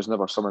it, but it was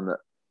never something that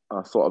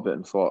I thought about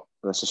and thought,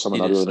 this is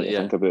something I really need to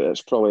think about.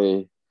 It's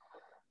probably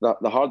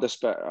the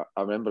hardest bit.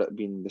 I remember it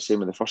being the same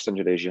with the first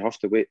injury, is you have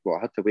to wait. Well,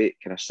 I had to wait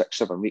kind of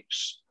 6-7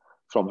 weeks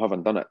from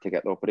having done it to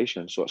get the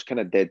operation. So it's kind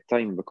of dead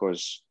time,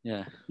 because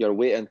you're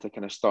waiting to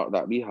kind of start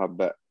that rehab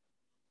bit,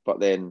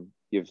 but then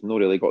you've not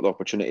really got the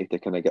opportunity to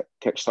kind of get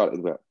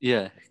kick-started with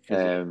it.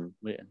 Waiting.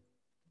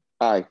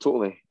 Aye,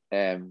 totally.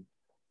 And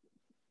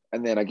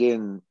then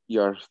again,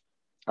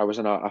 I was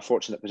in a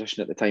fortunate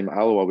position at the time at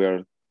Alloa,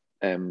 where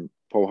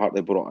Paul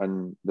Hartley brought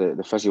in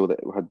the physio that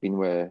had been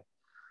with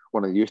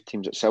one of the youth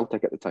teams at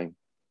Celtic at the time.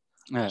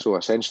 So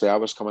essentially I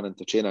was coming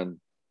into training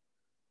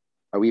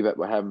a wee bit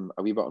with him,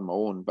 a wee bit on my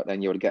own, but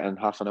then you were getting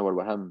half an hour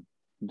with him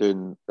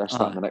doing this,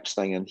 that and the next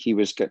thing, and he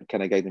was kind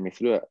of guiding me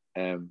through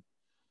it.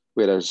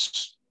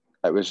 Whereas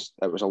it was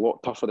a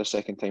lot tougher the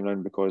second time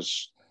round,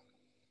 because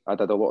I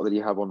did a lot of the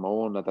rehab on my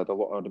own. I did a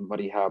lot of my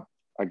rehab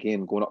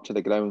again, going up to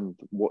the ground,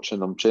 watching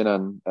them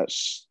training.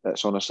 It's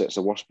honestly, it's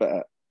the worst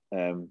bit.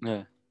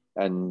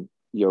 And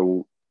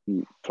you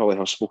probably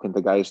have spoken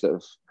to guys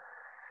that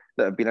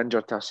have been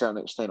injured to a certain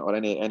extent, or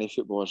any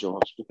footballers you'll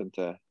have spoken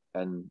to,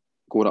 and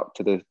going up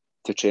to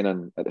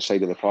training at the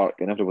side of the park,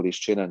 and everybody's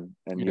training,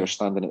 and you're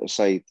standing at the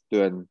side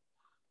doing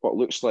what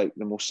looks like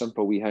the most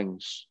simple wee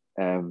things.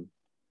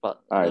 But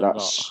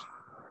that's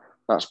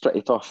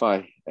pretty tough.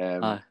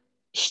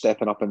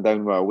 Stepping up and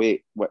down with a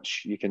weight,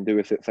 which you can do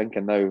without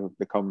thinking now,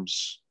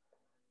 becomes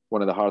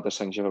one of the hardest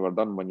things you've ever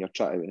done, when you're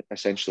trying to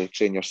essentially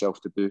train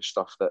yourself to do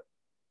stuff that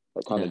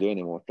can't do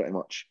anymore, pretty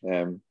much.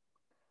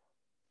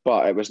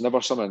 But it was never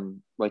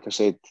something, like I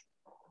said,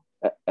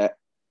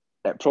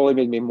 it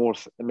probably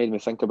made me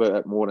think about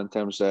it more in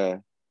terms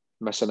of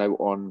missing out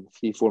on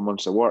 3-4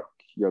 months of work.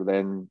 You're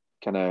then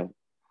kind of,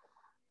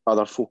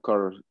 other folk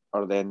are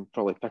then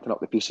probably picking up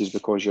the pieces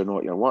because you're not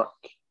at your work,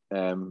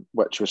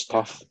 which was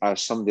tough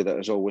as somebody that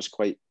is always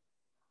quite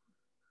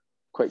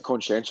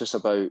conscientious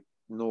about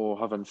no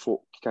having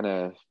folk kind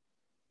of.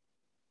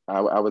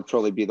 I would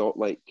probably be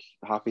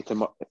happy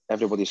to.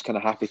 Everybody's kind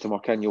of happy to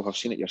muck in. You'll have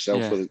seen it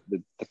yourself with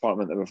the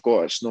department that we've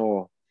got. It's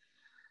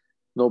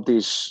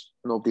nobody's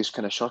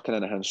kind of shirking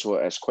anything, so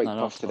it's quite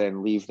tough to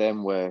then leave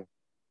them with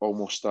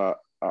almost a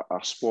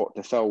spot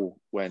to fill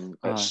when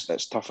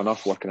it's tough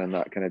enough working in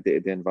that kind of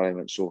day-to-day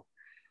environment. So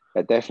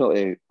it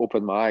definitely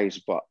opened my eyes,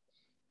 but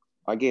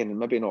again,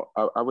 maybe not.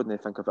 I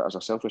wouldn't think of it as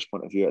a selfish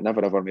point of view. It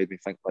never ever made me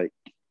think like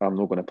I'm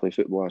not going to play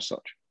football as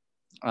such.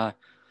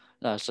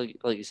 No, it's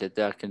like you said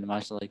there. I can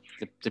imagine like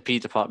the PE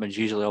department is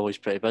usually always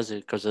pretty busy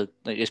because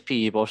like as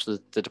PE boss,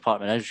 the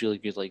department is really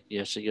good. Like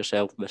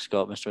yourself, Miss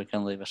Scott, Mr.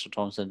 McKinley, Mr.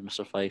 Thompson,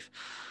 Mr. Fife,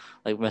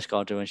 like Miss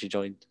Gardner when she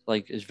joined.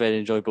 Like it's very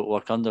enjoyable to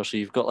work under. So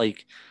you've got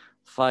like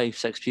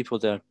 5-6 people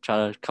there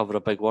trying to cover a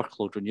big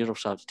workload when you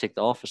also have to take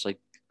the office like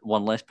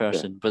one less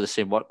person with the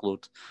same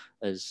workload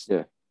is.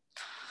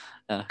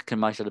 I can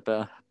imagine a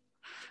bit.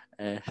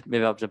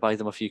 Maybe I have to buy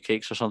them a few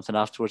cakes or something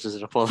afterwards as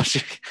an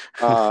apology.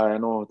 I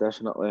know,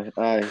 definitely.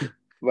 I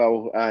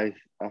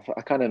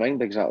can't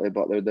mind exactly,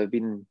 but there'd have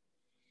been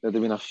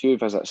a few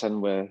visits in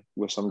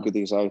with some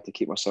goodies to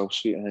keep myself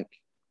sweet, I think.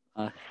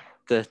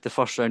 The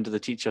first round of the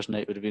teachers'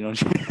 night would have been on.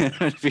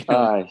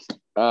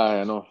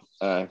 I know,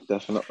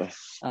 definitely.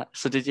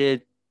 So did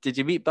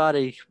you meet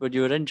Barry when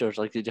you were injured?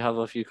 Like, did you have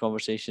a few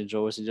conversations,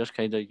 or was it just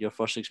kind of your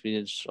first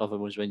experience of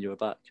him was when you were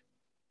back?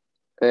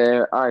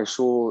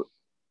 So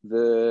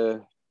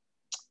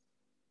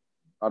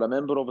I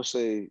remember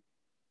obviously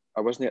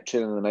I wasn't at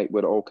training the night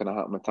where it all kind of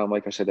happened with Tam.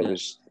 Like I said, it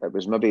was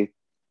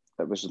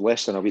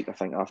less than a week, I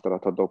think, after I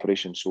had the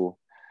operation. So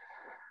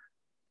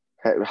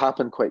it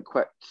happened quite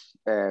quick.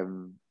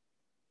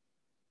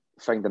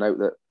 Finding out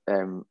that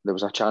there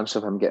was a chance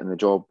of him getting the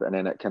job, and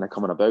then it kind of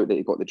coming about that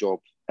he got the job,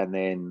 and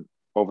then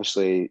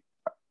obviously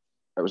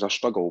it was a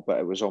struggle, but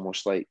it was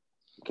almost like,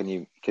 can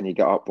you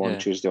get up on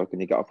Tuesday or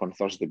can you get up on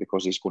Thursday,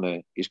 because he's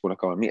gonna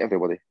come and meet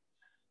everybody.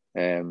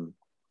 And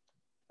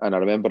I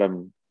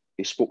remember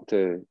he spoke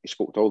to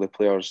all the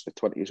players. The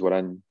 20s were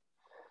in,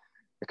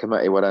 the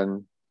committee were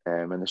in,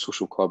 and the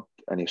social club,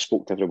 and he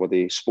spoke to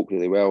everybody, spoke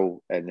really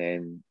well, and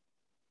then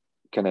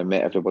kind of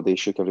met everybody,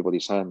 shook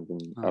everybody's hand,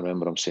 and I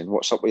remember him saying,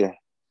 "What's up with you?"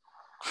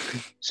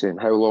 Saying,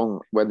 "How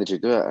long? When did you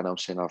do it?" And I'm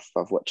saying,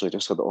 "I've literally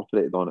just had it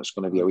operated on. It's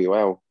going to be a wee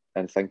while."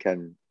 And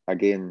thinking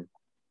again,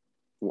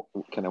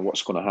 kind of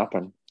what's going to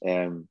happen.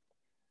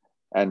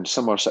 And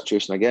similar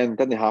situation again,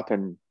 didn't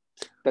happen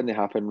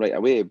right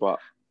away, but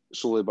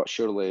slowly but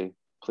surely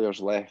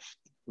players left,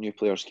 new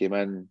players came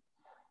in,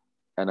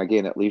 and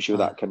again it leaves you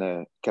that kind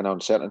of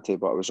uncertainty.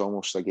 But it was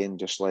almost again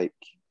just like,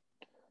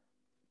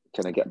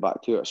 can I get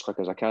back to it as quick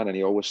as I can? And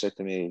he always said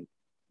to me,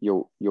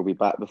 you'll be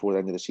back before the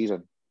end of the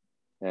season.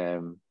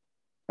 And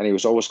he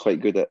was always quite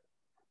good at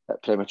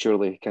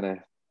prematurely kind of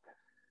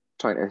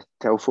trying to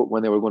tell folk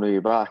when they were going to be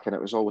back, and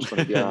it was always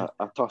going to be a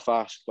tough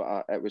ask,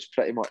 but it was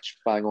pretty much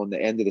bang on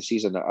the end of the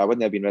season. I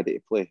wouldn't have been ready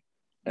to play.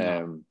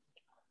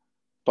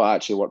 But I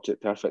actually worked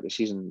it perfect. The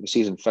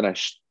season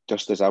finished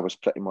just as I was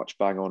pretty much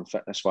bang on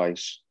fitness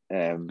wise.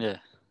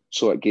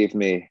 So it gave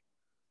me,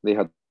 they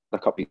had a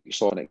couple of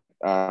weeks on it.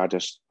 I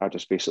just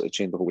basically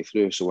trained the whole way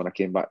through. So when I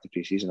came back to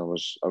pre-season, I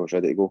was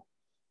ready to go.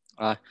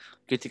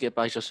 Good to get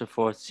back just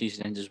before the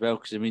season ends as well,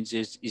 because it means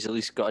he's at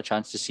least got a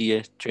chance to see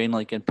you train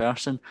like in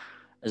person,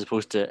 as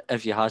opposed to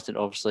if you hasn't,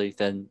 obviously,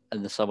 then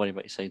in the summer he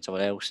might sign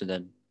someone else, and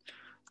then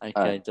I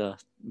kind of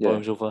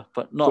boils over.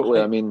 But not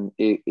totally. I mean,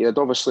 he had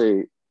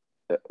obviously,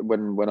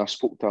 when I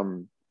spoke to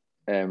him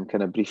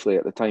kind of briefly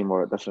at the time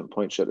or at different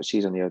points throughout the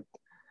season, he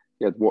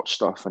had watched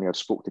stuff and he had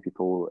spoke to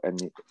people,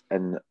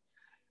 and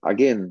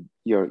again,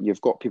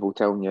 you've got people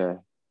telling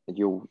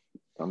you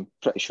I'm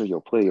pretty sure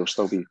you'll play, you'll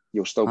still be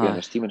in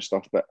this team and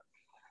stuff, but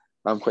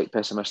I'm quite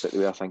pessimistic the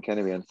way I think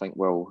anyway, and think,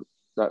 well,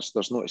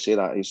 there's no to say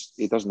that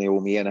he doesn't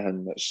owe me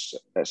anything.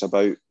 It's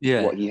about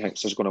what he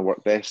thinks is going to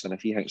work best, and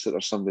if he thinks that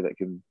there's somebody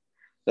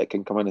that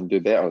can come in and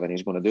do better, then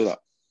he's going to do that.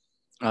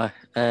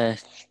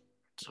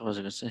 What was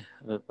I going to say?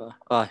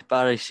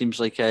 Barry seems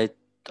like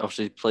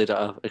obviously played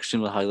at an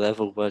extremely high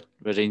level with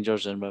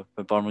Rangers and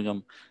with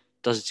Birmingham.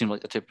 Doesn't seem like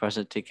the type of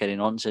person to take any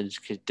nonsense.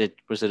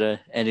 Was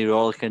there any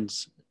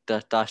rollickins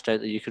dashed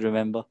out that you could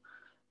remember?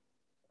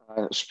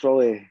 It's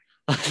probably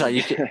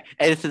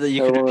anything that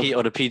you could repeat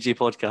on a PG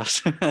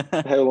podcast.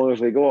 How long have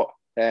we got?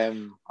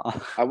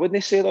 I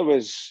wouldn't say there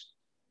was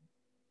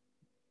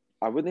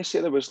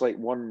like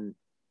one,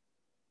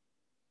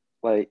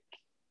 like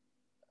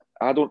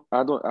I've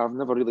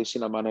never really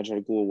seen a manager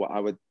go what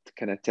I would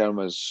kind of term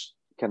as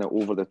kind of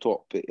over the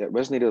top. It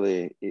wasn't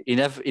really. He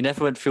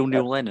never went full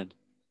Neil Lennon.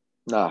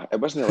 Nah, it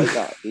wasn't like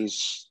that.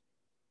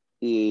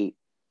 He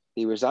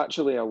was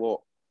actually a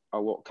lot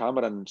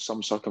calmer in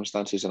some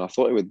circumstances than I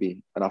thought he would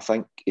be, and I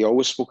think he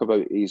always spoke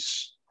about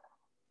his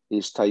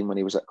his time when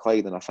he was at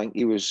Clyde, and I think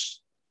he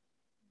was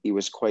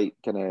quite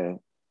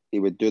he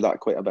would do that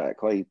quite a bit at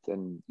Clyde,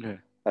 and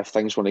if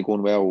things weren't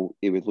going well,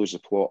 he would lose the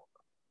plot,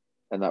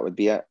 and that would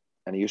be it.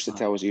 And he used to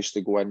tell us he used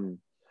to go in.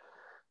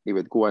 He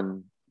would go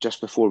in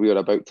just before we were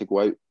about to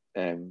go out,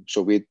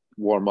 so we'd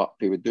warm up.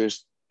 He would do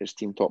his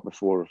team talk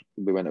before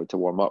we went out to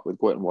warm up. We'd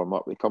go out and warm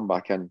up. We'd come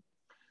back in.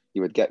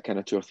 You would get kind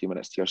of 2 or 3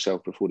 minutes to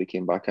yourself before he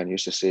came back in. He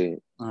used to say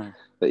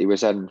that he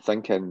was in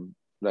thinking,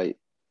 right,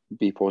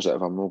 be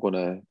positive. I'm not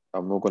gonna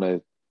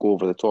go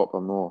over the top.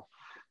 I'm not.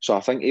 So I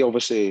think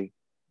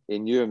he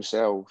knew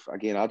himself.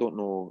 Again, I don't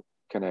know.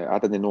 I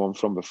didn't know him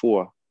from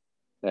before,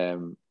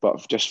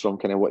 but just from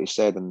kind of what he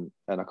said and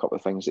a couple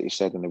of things that he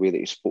said and the way that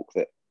he spoke,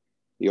 that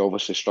he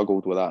obviously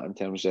struggled with that in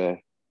terms of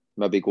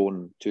maybe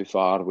going too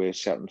far with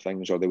certain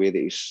things or the way that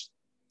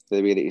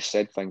he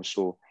said things.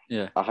 So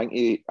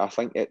I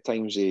think at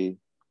times he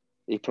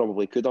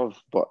probably could have,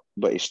 but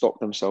he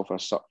stopped himself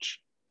as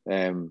such.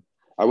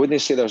 I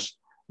wouldn't say there's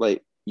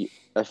like,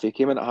 if he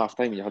came in at half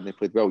time and you hadn't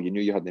played well, you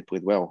knew you hadn't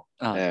played well.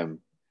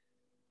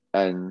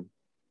 And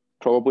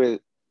probably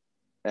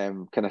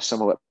kind of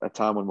similar at a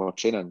time when we were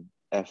training,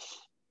 if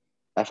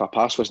a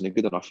pass wasn't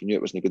good enough, you knew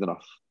it wasn't good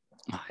enough.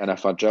 And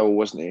if a drill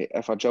wasn't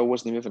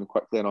moving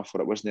quickly enough,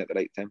 or it wasn't at the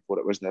right tempo, or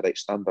it wasn't the right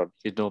standard,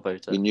 you'd know about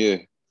it. You knew.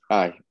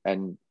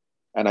 And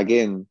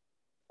again,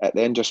 it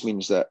then just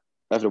means that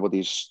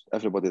everybody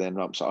then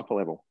ramps it up a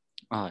level.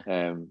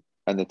 And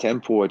the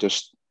tempo of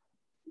just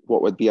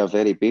what would be a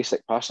very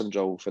basic passing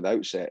drill for the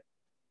outset,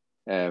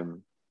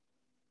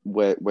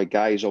 with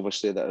guys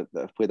obviously that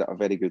have played at a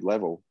very good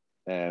level,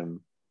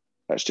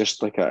 it's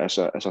just like it's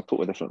a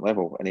totally different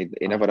level, and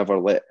he never ever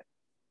let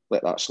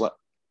that slip.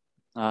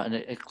 And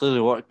it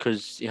clearly worked,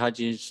 because he had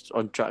you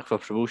on track for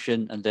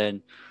promotion, and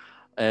then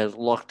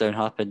lockdown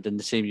happened in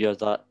the same year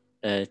that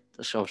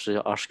obviously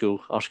our school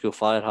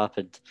fire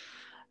happened.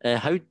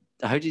 How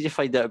did you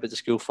find out about the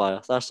school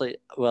fire? That's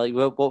like, well,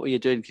 what were you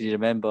doing? Can you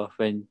remember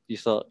when you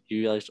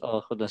realised,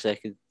 oh, hold on a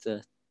second,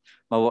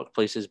 my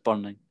workplace is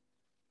burning?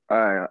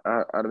 I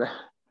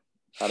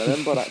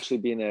remember actually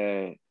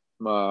being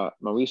my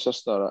wee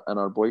sister and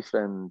her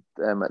boyfriend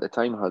at the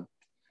time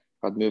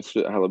had moved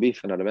through to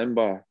Hillabeef, and I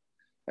remember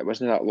it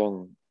wasn't that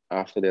long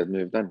after they had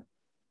moved in,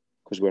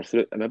 because we were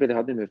through, and maybe they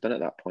hadn't moved in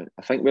at that point.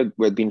 I think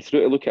we'd been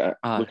through to look at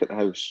the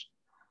house,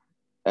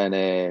 and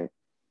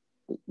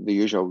the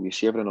usual, you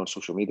see everything on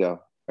social media,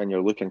 and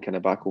you're looking kind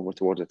of back over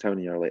towards the town,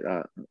 and you're like,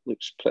 that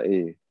looks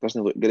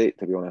doesn't look great,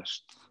 to be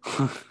honest.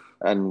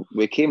 And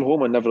we came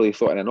home and never really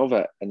thought anything of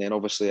it, and then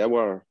obviously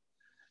our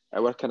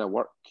kind of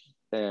work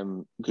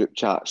group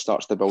chat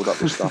starts to build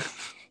up with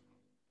stuff,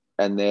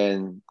 and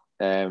then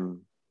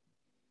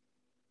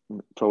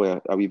probably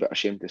a wee bit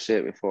ashamed to say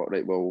it, we thought,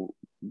 right, well,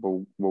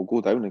 we'll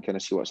go down and kind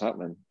of see what's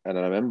happening. And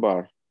I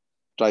remember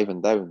driving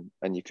down,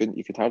 and you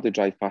could hardly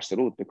drive past the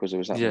road because there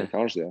was that many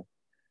cars there,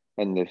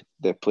 and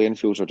the playing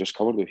fields were just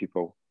covered with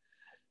people.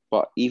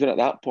 But even at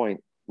that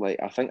point, like,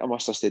 I think I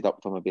must have stayed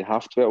up till maybe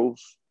 12:30,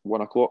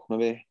 1 o'clock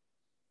maybe,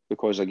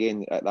 because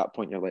again at that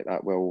point you're like,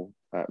 that well,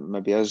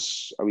 maybe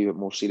is a wee bit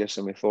more serious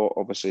than we thought.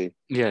 Obviously,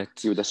 you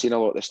would have seen a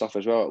lot of the stuff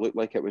as well. It looked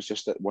like it was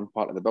just at one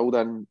part of the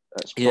building.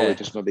 It's probably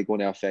just maybe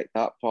going to affect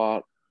that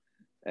part.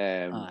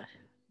 And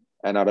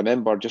I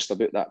remember just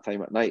about that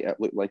time at night, it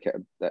looked like it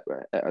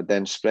had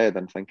then spread,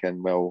 and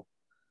thinking, well,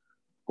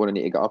 going to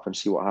need to get up and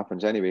see what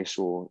happens anyway,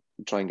 so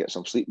try and get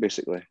some sleep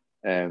basically.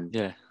 And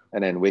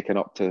then waking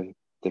up to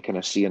kind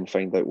of see and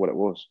find out what it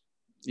was.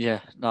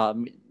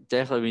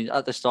 Definitely. I mean,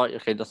 at the start you're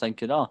kind of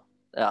thinking, I'm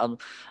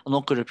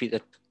not going to repeat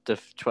the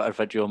Twitter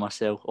video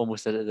myself,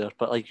 almost did it there,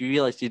 but like, you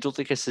realise you don't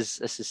think this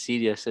is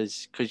serious,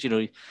 because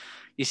you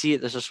see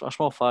it, there's a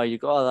small fire, you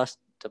go, that's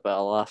a bit of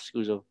a laugh,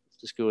 the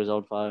school is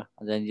on fire,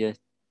 and then you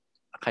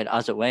kind of,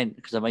 as it went,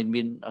 because I mind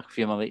me and a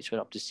few of my mates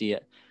went up to see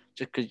it,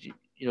 just because you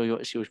want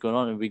to see what's going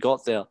on, and we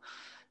got there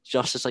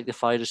just as like the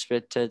fire is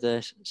spread to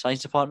the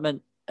science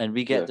department, and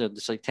we get there,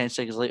 it's like 10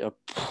 seconds later,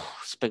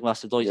 this big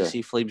massive noise, you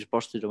see flames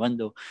burst through the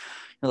window,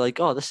 you're like,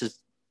 oh, this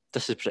is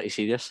pretty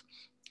serious.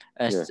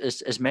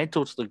 It's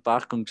mental to look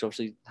back on, because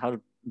obviously I had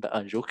a bit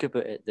of a joke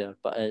about it there,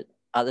 but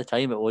at the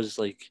time it was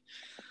like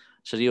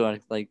surreal.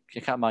 Like,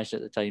 you can't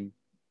imagine at the time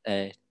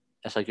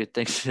it's a good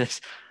thing to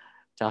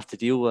have to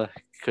deal with,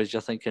 because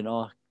you're thinking,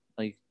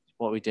 like,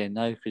 what are we doing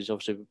now? Because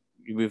obviously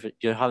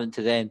you're having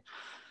to then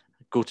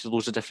go to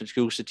loads of different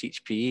schools to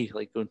teach PE,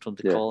 like going from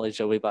the college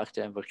all the way back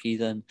to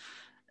Inverkeithing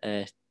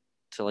to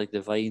like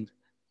the Vine.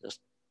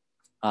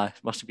 It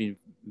must have been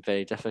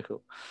very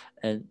difficult,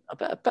 and a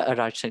bit of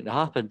a rage thing to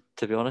happen,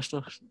 to be honest.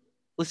 At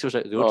least it was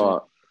out of the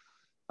ordinary.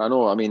 I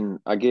know. I mean,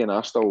 again,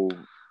 I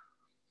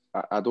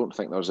don't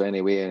think there's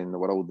any way in the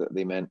world that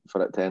they meant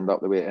for it to end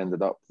up the way it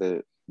ended up,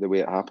 the way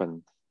it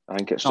happened. I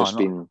think it's just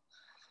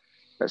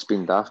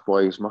been daft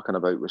boys mucking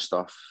about with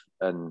stuff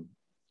and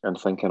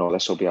thinking,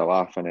 this will be a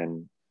laugh, and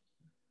then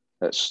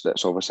it's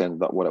obviously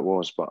ended up what it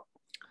was. But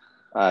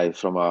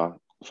from a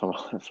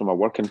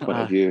working point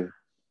of view,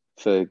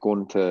 for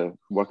going to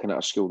working at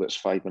a school that's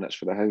 5 minutes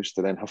for the house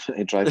to then having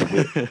to drive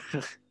about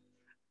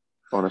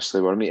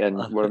Honestly, we're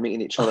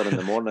meeting each other in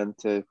the morning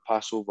to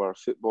pass over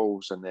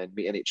footballs, and then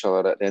meeting each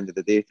other at the end of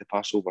the day to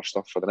pass over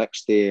stuff for the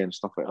next day and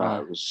stuff like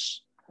that.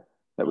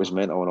 It was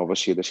mental, and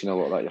obviously you've seen a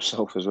lot of that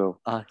yourself as well.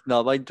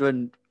 No, I mind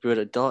when we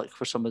were at Dulwich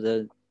for some of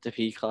the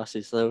PE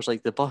classes. There was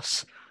like the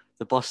bus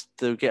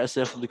to get us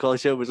there from the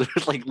college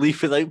was like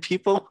leave without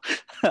people.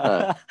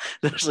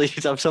 There's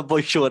like some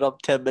boy showing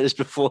up 10 minutes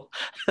before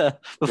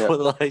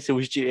the lesson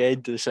was due to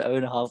end. It's an hour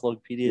and a half long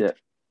period.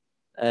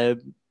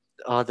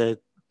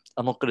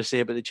 I'm not going to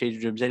say about the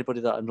changing rooms.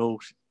 Anybody that I know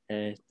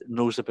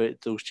knows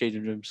about those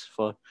changing rooms.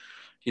 For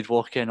you'd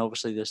walk in,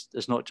 obviously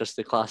there's not just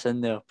the class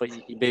in there, but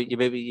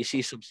you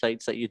see some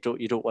sights that you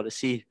don't want to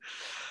see.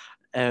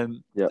 But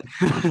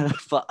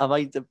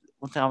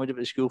one thing I mind about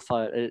the school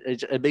fire,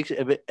 it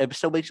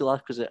still makes you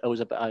laugh because it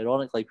was a bit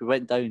ironic. Like we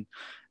went on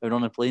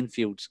the playing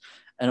fields,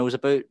 and it was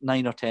about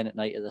 9 or 10 at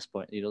night at this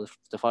point. You know,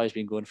 the fire's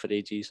been going for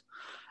ages,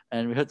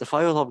 and we heard the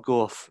fire alarm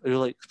go off. And we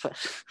were like,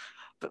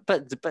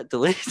 bit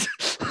delayed.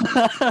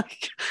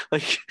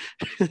 Like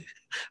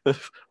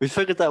we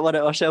figured that one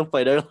out ourselves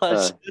by now,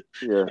 lads.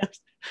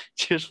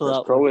 Cheers for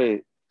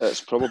that.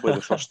 It's probably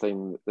the first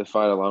time the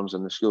fire alarms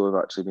in the school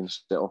have actually been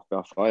set off by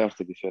a fire,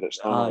 to be fair.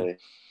 It's normally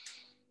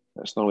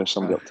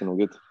somebody up to no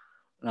good.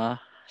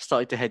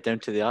 Started to head down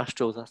to the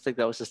Astros. I think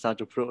that was the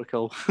standard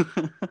protocol.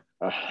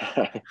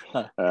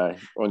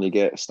 On you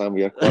get, stand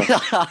with your class.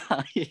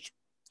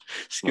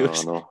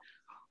 Schools. No.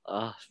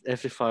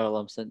 Every fire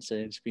alarm since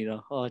then has been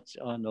no,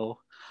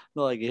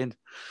 not again.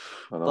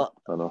 I know.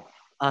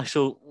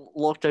 So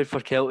lockdown for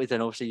Kelty,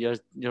 then obviously you're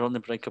on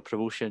the brink of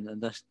promotion,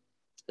 and this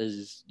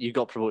is, you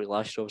got promoted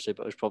last year obviously,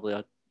 but it was probably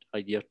a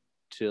year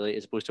too late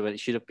as opposed to when it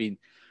should have been.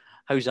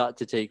 How's that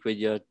to take when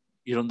you're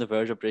on the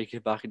verge of breaking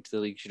back into the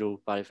leagues? You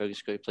know, Barry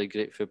Ferguson got to play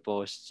great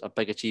football. It's a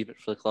big achievement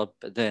for the club,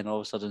 but then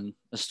all of a sudden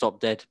it's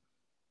stopped dead.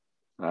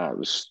 It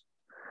was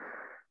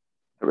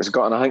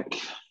gutting.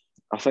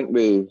 I think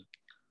we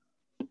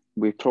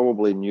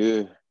probably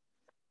knew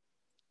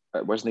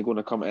it wasn't going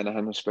to come to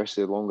anything,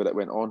 especially the longer it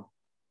went on.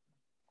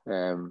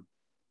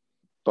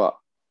 But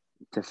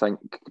to think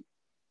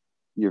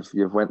you've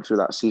went through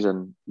that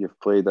season, you've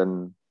played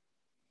in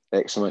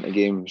X amount of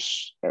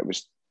games. It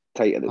was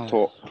tight at the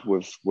top.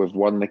 We've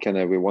won the kind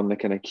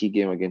of key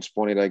game against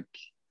Bonnyrigg.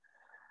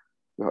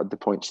 We had the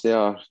points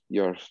there.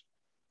 You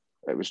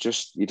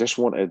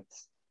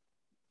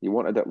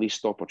wanted at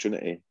least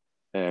opportunity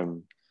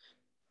to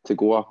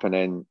go up, and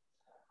then,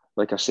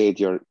 like I said,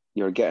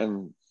 you're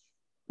getting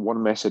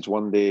one message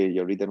one day,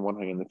 you're reading one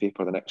thing in the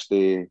paper the next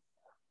day,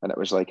 and it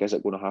was like, is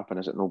it going to happen?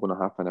 Is it not going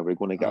to happen? Are we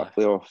going to get a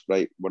playoff?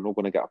 Right, we're not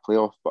going to get a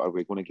playoff, but are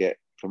we going to get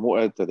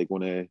promoted? Are they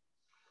going to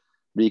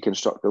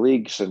reconstruct the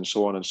leagues, and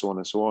so on and so on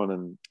and so on?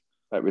 And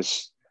it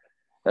was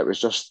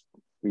just,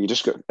 you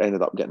just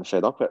ended up getting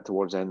fed up at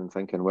towards the end and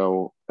thinking,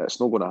 well, it's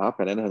not going to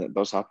happen. Anything that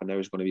does happen now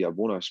is going to be a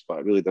bonus, but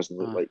it really doesn't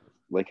look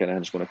like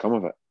anything's going to come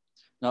of it.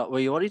 Now, were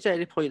you worried at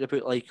any point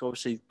about, like,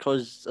 obviously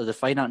because of the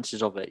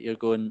finances of it, you're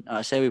going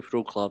at a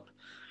semi-pro club,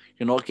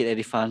 you're not getting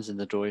any fans in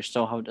the door, you're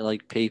still having to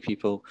like pay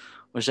people.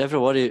 Was ever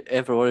worried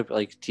about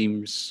like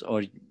teams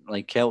or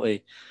like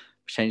Kelty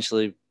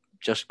potentially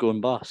just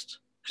going bust?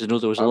 Because I know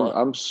there was a lot.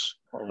 I'm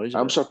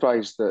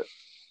surprised that.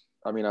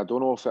 I mean, I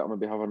don't know if it'll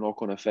maybe have a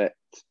knock-on effect.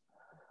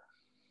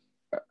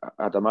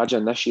 I'd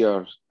imagine this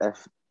year,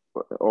 if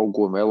all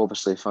going well,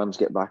 obviously fans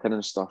get back in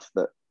and stuff,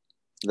 that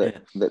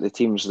the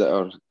teams that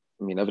are,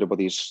 I mean,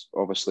 everybody's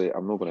obviously,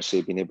 I'm not going to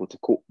say being able to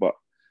cope, but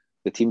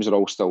the teams are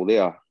all still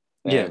there.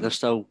 Yeah, they're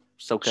still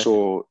kicking.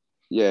 So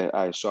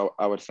so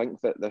I would think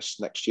that this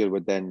next year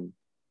would then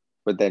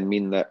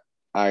mean that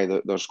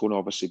there's going to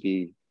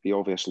obviously be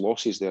obvious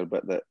losses there,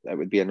 but that it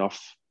would be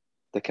enough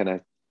to kind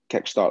of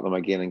kickstart them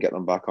again and get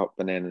them back up,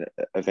 and then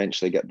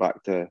eventually get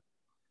back to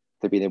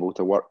being able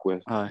to work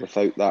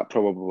without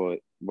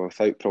probably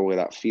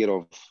that fear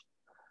of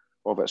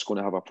it's going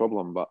to have a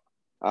problem. But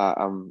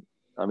I'm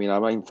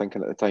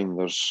thinking at the time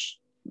it's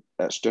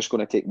just going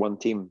to take one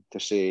team to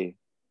say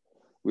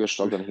we're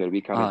struggling here,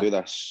 we can't do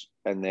this,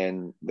 and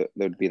then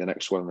there'd be the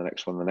next one, the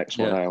next one, the next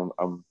one.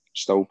 I'm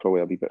still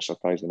probably a wee bit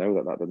surprised now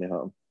that didn't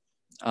happen.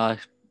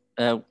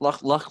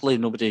 Luckily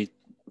nobody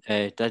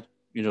did,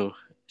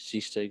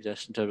 cease to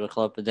exist in terms of the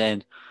club, but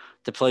then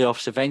the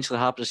playoffs eventually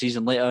happened a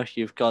season later.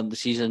 You've gone, the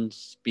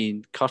season's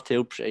been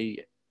curtailed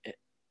pretty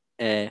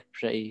early.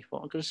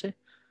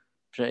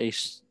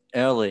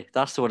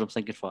 That's the word I'm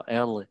thinking for,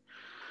 early.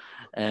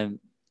 I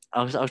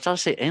was trying to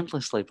say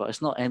endlessly, but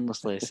it's not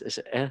endlessly.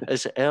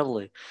 It's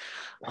early.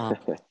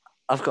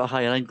 I've got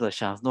higher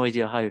English. I have no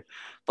idea how,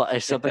 but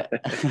it's a bit.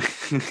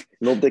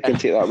 Nobody can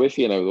take that with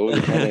you now,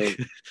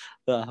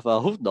 though. Well,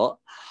 I hope not.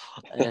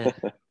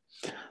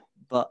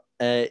 But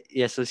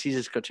so the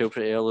season's got to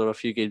pretty early, a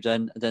few games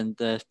in, and then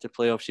the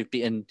playoffs. You've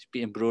beaten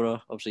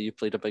Brora. Obviously, you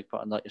played a big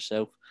part in that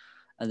yourself,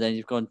 and then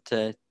you've gone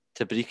to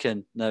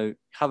Brecon. Now,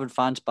 having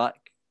fans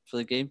back for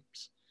the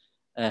games,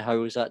 how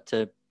was that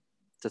to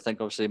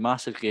think? Obviously, a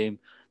massive game.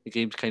 The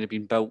game's kind of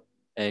been built,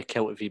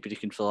 Kelty v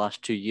Brecon, for the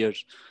last 2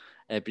 years.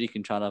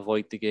 Brecon trying to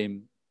avoid the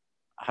game.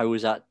 How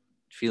was that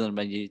feeling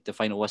when the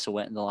final whistle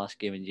went in the last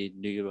game and you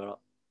knew you were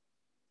up?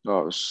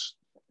 No, it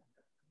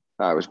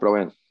was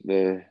brilliant.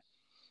 It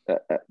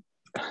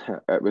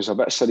was a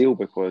bit surreal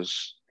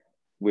because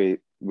we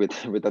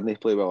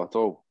didn't play well at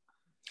all.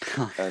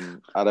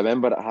 And I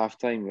remember at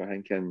halftime we were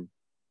thinking,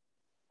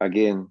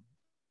 again,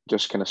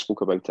 just kind of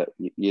spoke about it.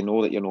 You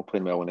know that you're not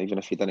playing well, and even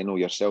if you didn't know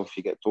yourself,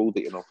 you get told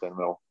that you're not playing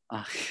well.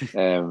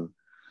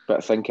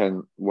 But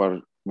thinking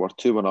we're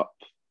 2-1 up,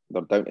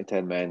 they're down to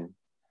 10 men.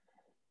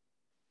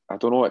 I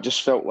don't know. It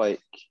just felt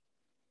like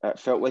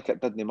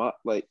it didn't matter.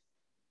 Like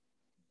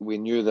we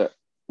knew that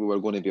we were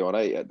going to be all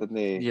right. It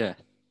didn't. Yeah.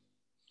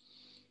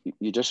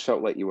 You just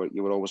felt like you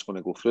were always going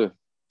to go through.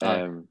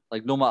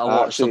 Like no matter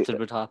what, something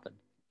would happen.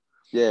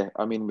 Yeah,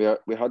 I mean,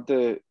 we had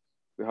the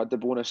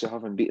bonus of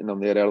having beaten them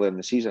there early in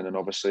the season, and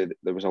obviously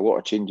there was a lot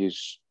of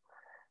changes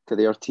to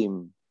their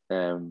team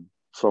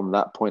from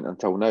that point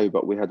until now.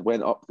 But we had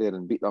went up there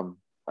and beat them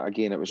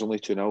again. It was only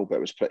 2-0, but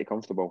it was pretty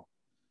comfortable.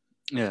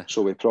 Yeah.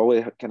 So we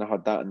probably kind of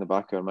had that in the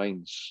back of our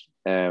minds.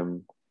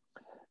 And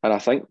I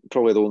think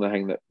probably the only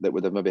thing that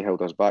would have maybe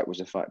held us back was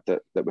the fact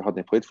that we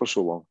hadn't played for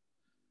so long.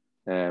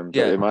 But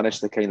we managed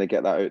to kind of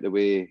get that out of the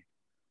way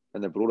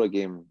in the Brora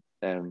game.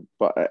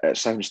 But it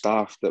sounds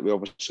daft that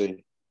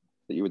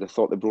you would have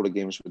thought the Brora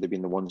games would have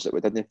been the ones that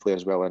we didn't play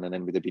as well in, and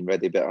then we'd have been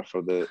ready better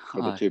for the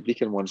two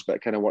Brecon ones, but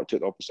it kind of worked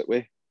out the opposite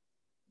way.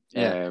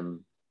 Yeah.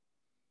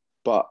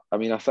 But I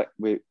mean, I think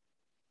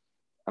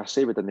I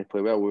say we didn't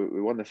play well.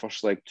 We won the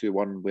first leg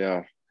 2-1,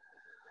 where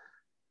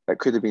it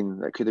could have been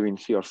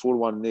 3 or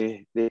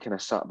 4-1. They kind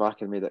of sat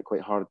back and made it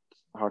quite hard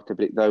to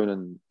break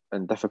down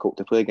and difficult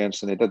to play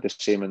against, and they did the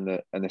same in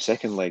the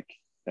second leg.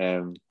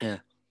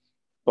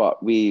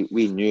 But we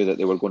knew that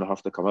they were going to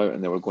have to come out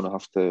and they were going to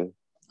have to.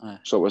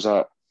 So it was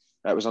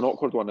an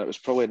awkward one. It was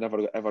probably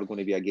never ever going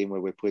to be a game where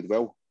we played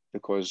well,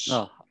 because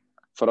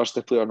for us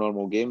to play our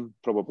normal game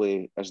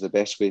probably is the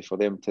best way for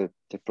them to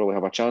probably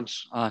have a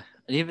chance. And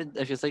even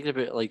if you're thinking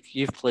about it, like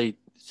you've played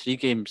 3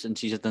 games in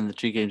season and the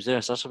 2 games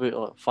there, so that's about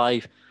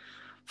like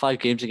five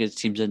games against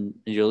teams in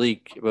your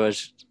league,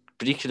 whereas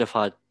Brecon have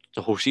had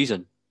the whole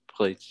season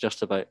played,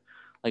 just about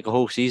like a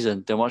whole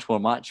season. They're much more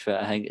match fit.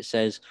 I think it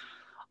says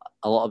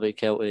a lot about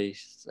Kelty,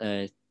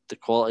 the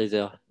quality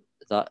there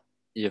that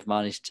you've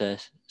managed to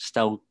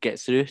still get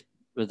through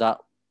with that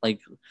like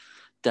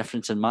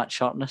difference in match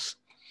sharpness.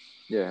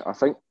 Yeah, I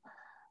think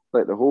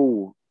like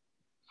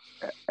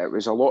it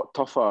was a lot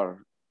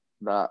tougher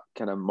that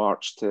kind of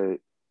March to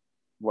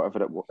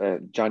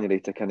January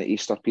to kind of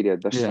Easter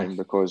period this time,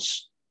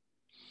 because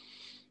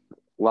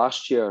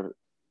last year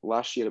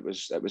it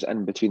was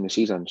in between the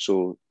season,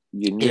 so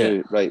you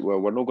knew right, well,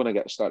 we're not going to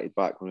get started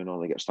back when we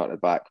normally get started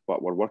back,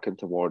 but we're working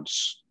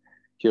towards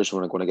here's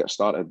when we're going to get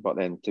started. But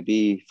then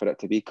for it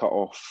to be cut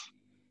off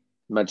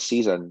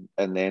mid-season,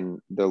 and then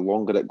the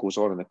longer it goes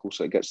on and the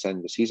closer it gets to the end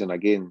of the season,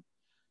 again,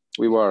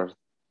 you were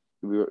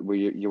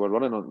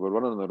running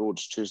on the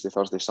roads Tuesday,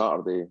 Thursday,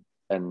 Saturday,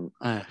 and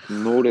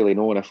no really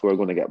knowing if we were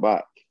going to get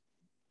back.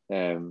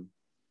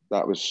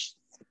 That was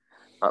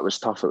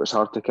tough. It was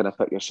hard to kind of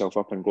pick yourself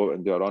up and go out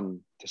and do a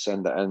run to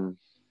send it in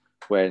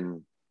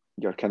when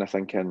you're kind of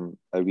thinking,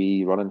 are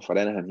we running for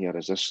anything here?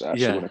 Is this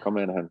actually going to come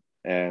anything?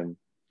 And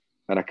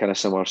a kind of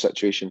similar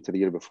situation to the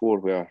year before,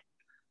 where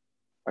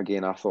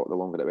again, I thought the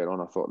longer it went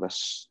on, I thought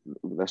this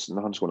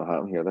nothing's going to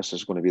happen here. This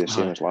is going to be the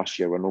same as last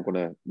year. We're not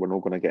going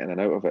to get in and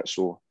out of it.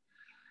 So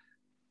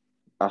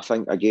I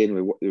think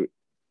again,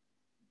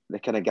 the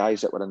kind of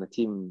guys that were in the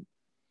team,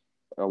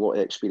 a lot of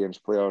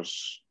experienced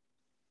players,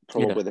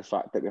 probably the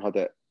fact that we had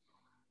it,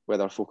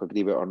 whether folk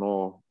agree with it or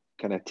not,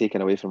 kind of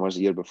taken away from us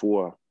the year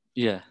before,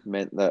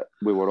 meant that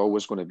we were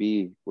always going to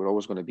be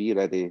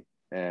ready.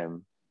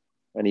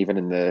 And even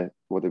in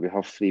we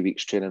have 3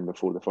 weeks training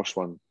before the first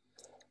one,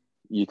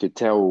 you could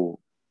tell,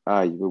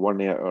 we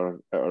weren't at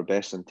our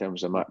best in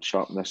terms of match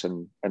sharpness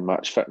and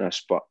match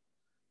fitness, but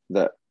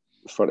that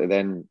for to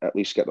then at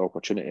least get the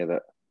opportunity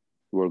that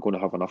we were going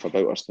to have enough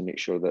about us to make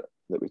sure that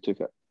we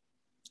took it.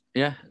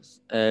 Yeah,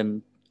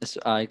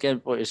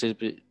 again, what you said,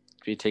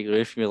 you take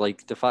away from me,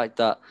 like the fact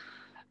that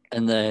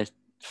in the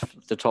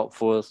top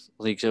 4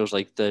 leagues, it was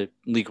like the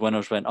league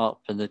winners went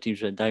up and the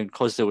teams went down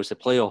because there was a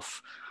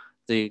playoff.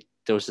 There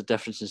was a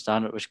difference in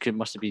standard, which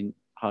must have been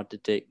hard to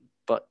take.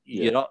 But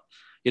you're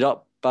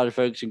up. Barry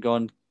Ferguson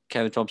gone.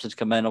 Kevin Thompson's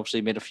come in.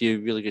 Obviously, made a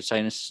few really good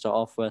signings to start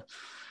off with.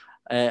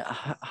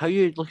 How are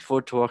you looking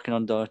forward to working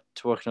under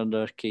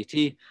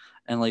KT?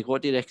 And like,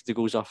 what do you reckon the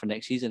goals are for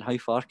next season? How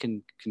far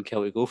can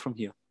Kelty go from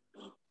here?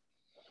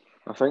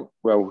 I think,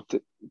 well,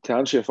 to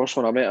answer your first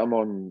one, I met him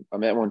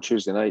on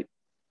Tuesday night.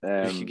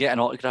 If you get an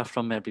autograph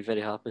from me, I'd be very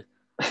happy.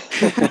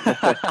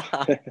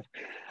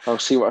 I'll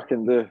see what I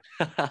can do.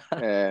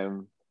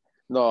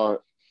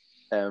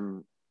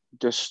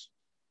 Just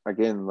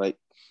again, like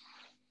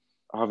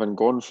having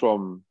gone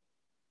from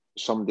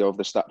somebody of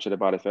the stature of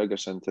Barry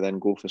Ferguson to then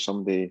go for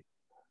somebody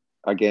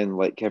again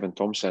like Kevin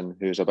Thompson,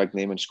 who's a big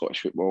name in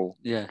Scottish football.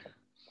 Yeah.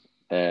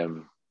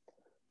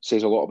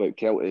 Says a lot about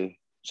Kelty.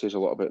 Says a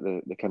lot about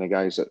the kind of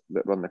guys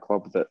that run the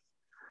club. That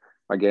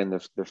again,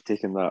 they've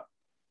taken that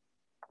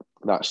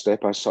that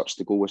step as such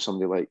to go with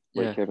somebody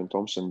like Kevin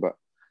Thompson. But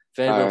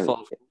very well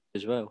thought of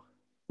as well.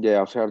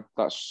 Yeah, I've heard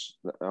that's.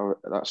 I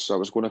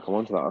was going to come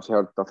on to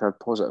that. I've heard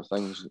positive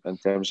things in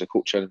terms of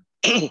coaching.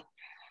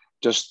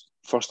 Just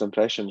first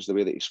impressions, the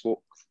way that he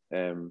spoke,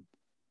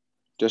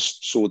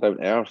 just so down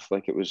to earth.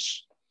 Like it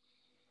was,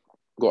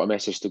 got a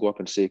message to go up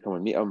and say, come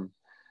and meet him.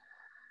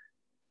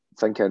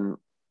 Thinking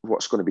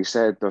what's going to be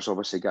said. There's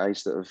obviously the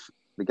guys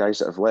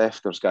that have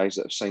left. There's guys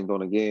that have signed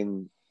on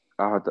again.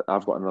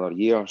 I've got another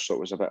year, so it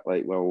was a bit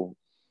like, well,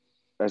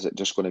 is it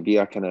just going to be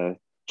a kind of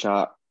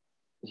chat?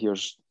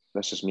 This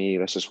is me.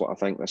 This is what I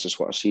think. This is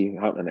what I see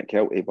happening at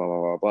Kelty. Blah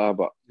blah blah blah.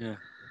 But yeah,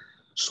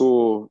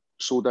 so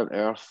down to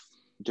earth.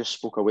 Just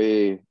spoke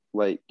away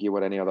like you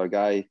were any other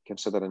guy,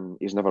 considering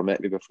he's never met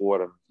me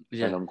before,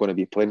 and I'm going to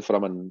be playing for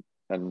him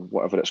in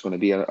whatever it's going to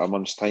be a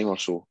month's time or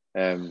so.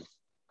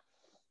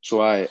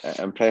 So I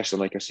impressed, and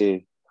like I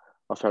say,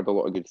 I've heard a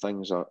lot of good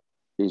things.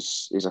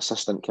 His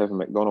assistant Kevin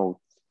McDonald,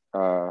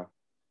 who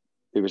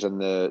was in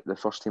the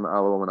first team at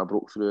Alloa when I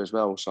broke through as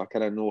well. So I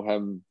kind of know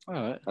him,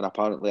 and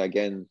apparently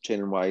again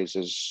training wise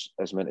is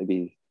meant to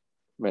be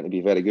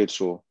very good.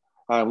 So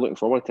I'm looking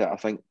forward to it. I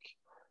think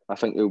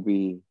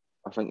it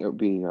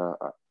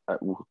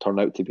will turn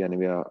out to be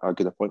anyway a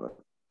good appointment.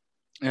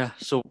 Yeah.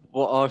 So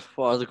what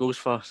are the goals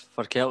for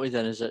Kelty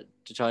then? Is it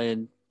to try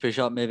and push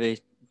up maybe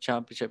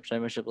Championship,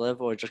 Premiership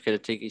level, or just kind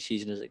of take each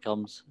season as it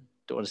comes?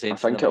 Don't want to say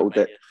anything. I think it will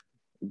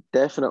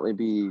definitely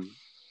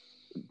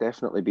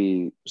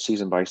be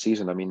season by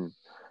season. I mean,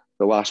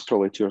 the last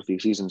probably 2 or 3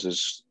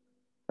 seasons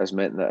has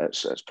meant that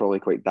it's probably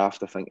quite daft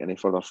to think any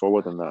further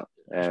forward than that.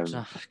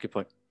 Good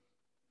point.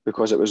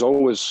 Because it was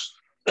always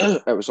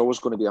going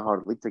to be a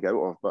hard league to get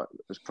out of, but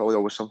it was probably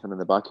always something in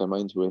the back of our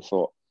minds where we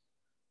thought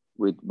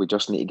we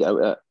just need to get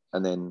out of it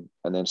and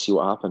then see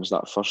what happens.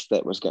 That first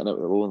step was getting out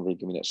of the Lowland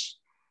League. I mean,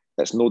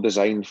 it's no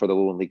design for the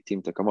Lowland League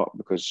team to come up,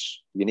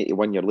 because you need to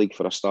win your league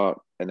for a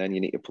start, and then you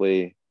need to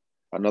play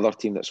another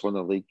team that's won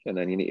the league, and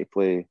then you need to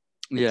play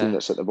the team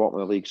that's at the bottom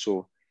of the league.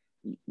 So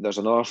there's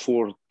another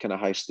 4 kind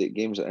of high stake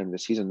games at the end of the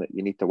season that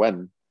you need to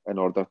win in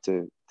order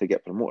to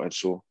get promoted.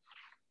 So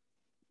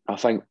I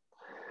think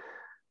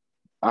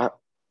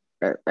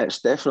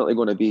it's definitely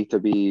going to be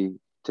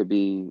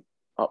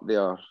up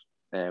there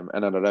in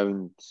and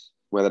around,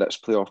 whether it's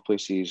playoff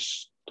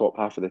places, top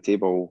half of the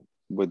table.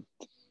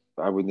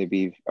 I wouldn't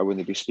be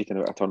speaking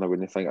out of turn. I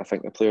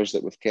think the players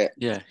that we've kept,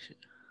 the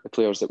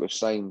players that we've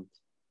signed,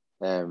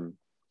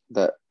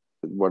 that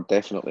we're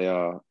definitely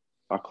a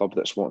club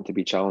that's wanting to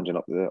be challenging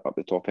up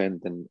the top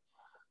end, and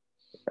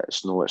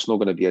it's not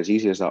going to be as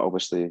easy as that.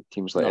 Obviously,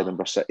 teams like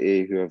Edinburgh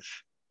City, who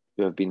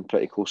have been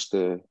pretty close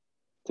to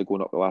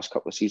going up the last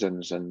couple of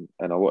seasons, and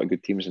a lot of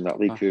good teams in that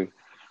league who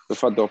we've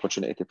had the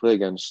opportunity to play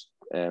against.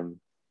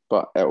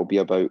 But it'll be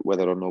about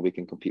whether or not we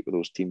can compete with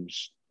those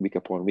teams week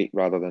upon week,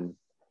 rather than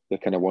the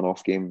kind of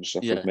one-off games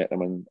if we've met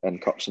them in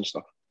cups and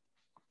stuff.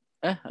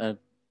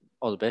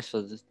 All the best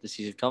for the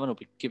season coming. I'll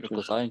be keeping a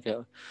close eye on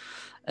Kelty.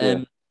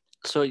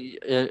 So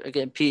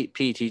again, PE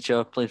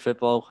teacher, playing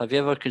football. Have you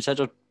ever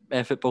considered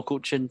football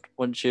coaching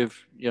once you're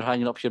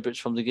hanging up your boots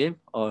from the game,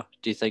 or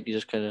do you think you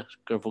just kind of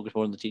going to focus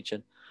more on the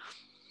teaching?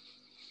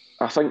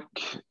 I think,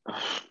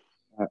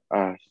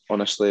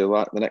 honestly,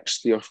 the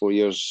next 3 or 4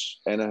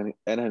 years,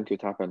 anything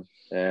could happen.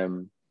 I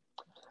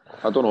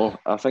don't know.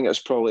 I think it's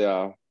probably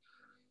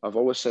I've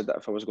always said that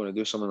if I was going to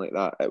do something like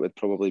that, it would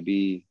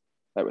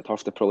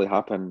have to probably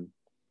happen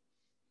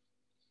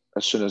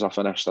as soon as I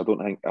finished. I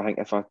think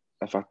if I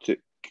took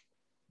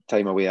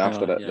time away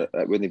after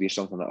it wouldn't be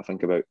something that I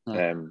think about.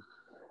 And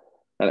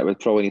it would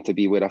probably need to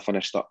be where I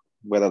finished up,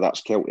 whether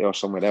that's Kelty or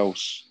somewhere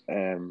else.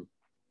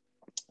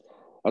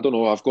 I don't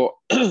know. I've got,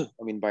 I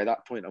mean, by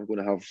that point, I'm going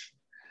to have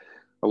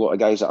a lot of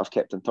guys that I've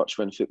kept in touch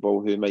with in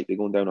football who might be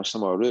going down a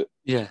similar route.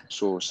 Yeah.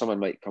 So someone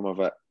might come of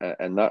it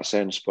in that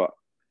sense. But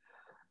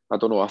I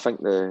don't know. I think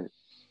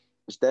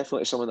it's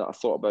definitely something that I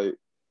thought about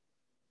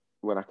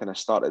when I kind of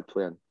started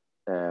playing.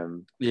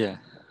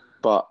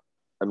 But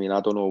I mean,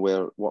 I don't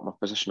know what my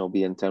position will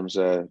be in terms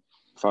of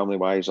family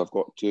wise. I've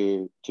got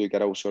two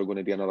girls who are going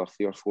to be another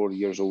 3 or 4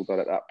 years older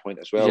at that point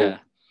as well. Yeah.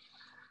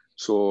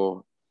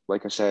 So,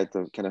 like I said,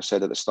 I kind of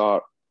said at the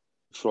start,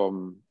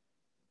 from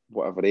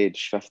whatever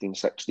age, 15,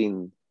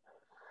 16,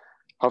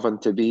 having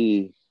to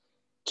be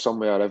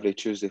somewhere every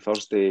Tuesday,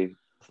 Thursday,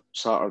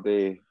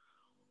 Saturday,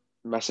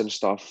 missing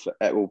stuff,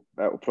 it'll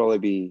probably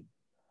be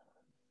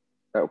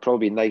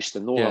nice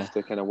to know how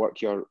to kind of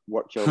work your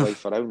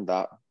life around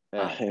that.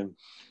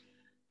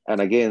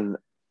 And again,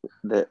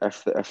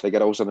 if the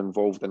girls are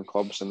involved in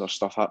clubs and there's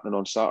stuff happening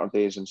on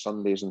Saturdays and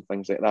Sundays and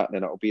things like that,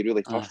 then it'll be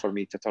really tough for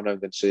me to turn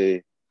around and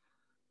say,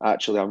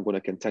 actually, I'm going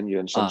to continue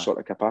in some sort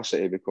of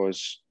capacity,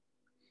 because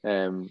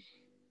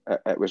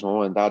it was my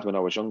mum and dad when I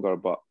was younger,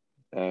 but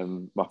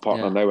my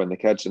partner now and the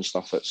kids and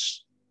stuff,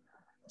 it's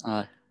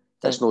not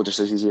just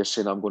as easy as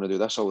saying I'm going to do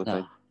this all the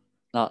time.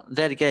 No,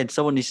 there again,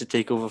 someone needs to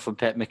take over from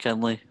Pep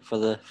McKinley for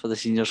the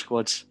senior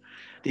squads.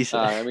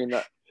 I mean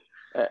that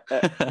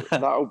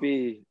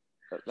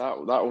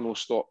will not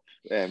stop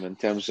in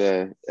terms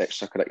of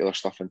extracurricular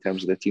stuff, in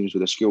terms of the teams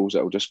with the schools.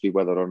 It'll just be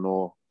whether or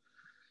not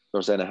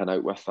there's anything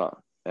out with that.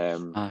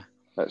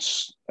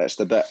 It's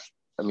the bit.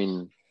 I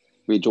mean,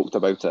 we joked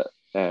about it.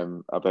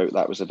 About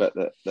that was the bit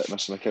that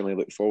Mr. McKinley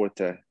looked forward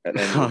to at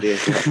the end of the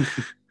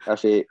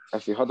day.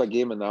 If he had a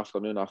game in the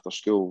afternoon after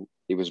school,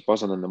 he was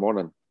buzzing in the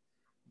morning,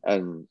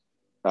 and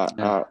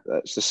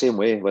it's the same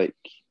way. Like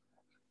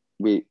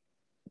you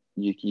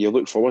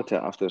look forward to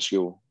it after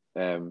school.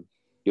 You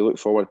look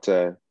forward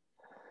to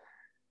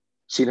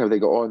seeing how they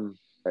got on.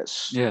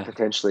 It's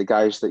potentially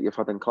guys that you've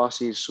had in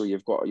classes, so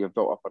you've built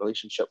up a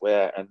relationship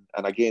with, and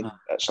again,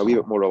 it's a wee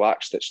bit more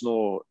relaxed. It's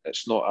not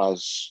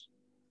as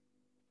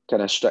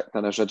kind of strict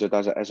and as rigid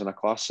as it is in a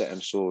class setting.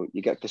 So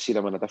you get to see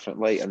them in a different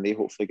light, and they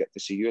hopefully get to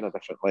see you in a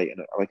different light.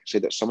 And like I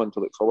said, it's something to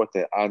look forward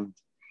to, and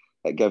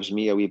it gives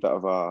me a wee bit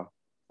of a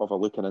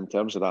look in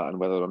terms of that, and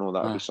whether or not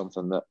that would be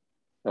something that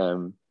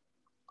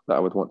I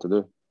would want to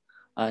do.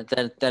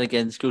 Then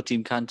again, the school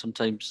team can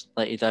sometimes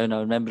let you down. I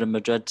remember in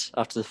Madrid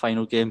after the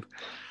final game,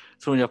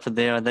 throwing you up in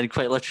there, and then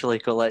quite literally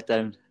got let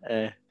down.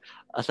 I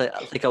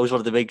think I was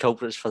one of the big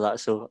culprits for that,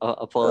 so I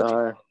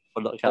apologize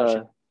for not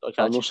catching.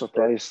 I'm not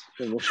surprised.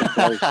 No,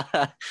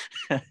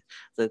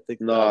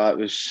 it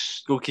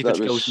was goalkeeping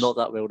skills not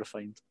that well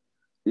defined.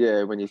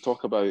 Yeah, when you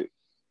talk about,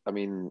 I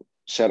mean,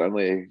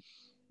 certainly,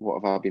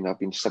 what have I been? I've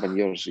been 7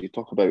 years. You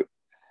talk about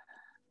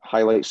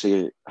highlights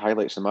of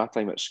my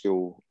time at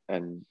school,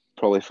 and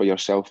probably for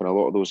yourself and a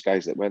lot of those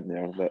guys that went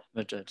there, that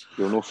Madrid.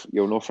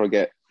 You'll not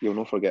forget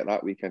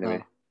that week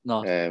anyway.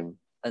 No.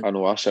 I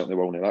know I certainly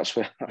won't. That's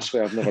why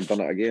I've never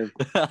done it again.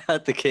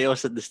 The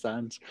chaos in the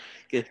stands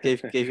gave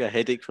you a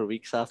headache for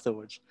weeks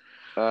afterwards.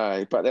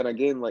 Aye, but then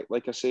again,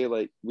 like I say,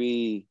 like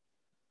we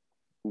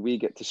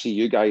get to see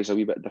you guys a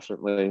wee bit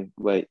differently.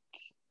 Like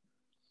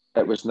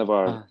it was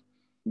never.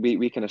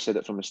 We kind of said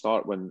it from the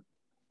start, when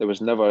there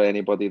was never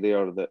anybody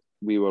there that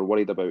we were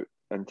worried about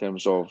in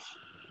terms of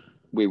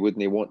we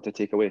wouldn't want to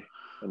take away,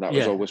 and that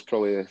was always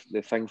probably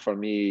the thing for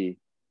me,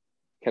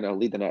 kind of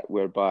leading it,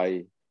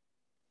 whereby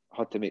I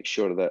had to make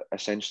sure that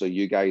essentially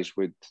you guys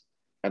would,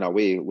 in a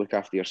way, look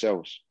after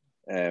yourselves.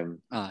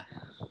 And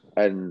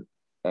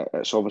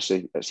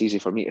it's easy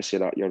for me to say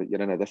that you're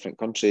in a different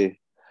country.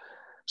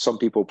 Some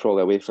people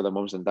probably away for their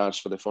mums and dads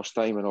for the first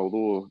time, and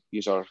although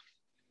you are,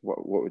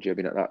 what would you have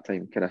been at that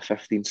time, kind of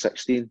 15,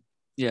 16?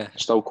 Yeah,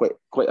 still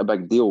quite a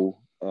big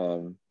deal.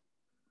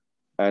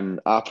 And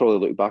I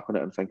probably look back on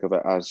it and think of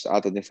it as, I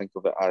didn't think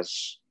of it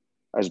as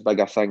big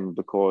a thing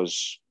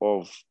because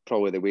of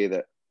probably the way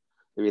that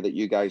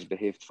you guys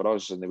behaved for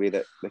us, and the way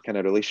that the kind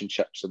of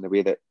relationships and the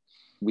way that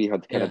we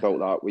had kind of built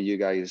that with you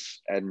guys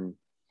in,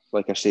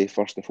 like I say,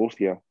 first to fourth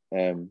year.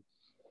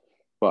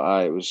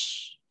 But it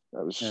was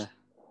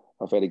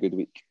a very good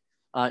week.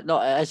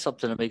 No, it is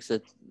something that makes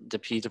the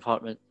PE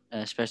department,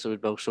 especially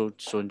with Bill, so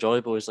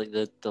enjoyable. Is like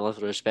the level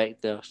of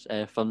respect there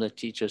from the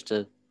teachers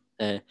to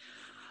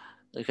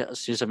like,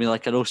 it's just, I mean,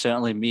 like I know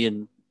certainly me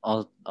and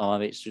all my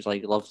mates just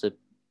like love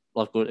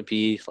going to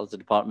PE, love the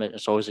department.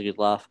 It's always a good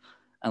laugh,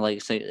 and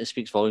like it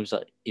speaks volumes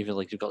that even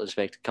like you've got the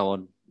respect to come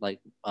on like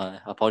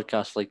a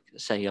podcast, like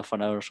sit here for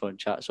an hour or so and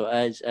chat. So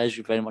it is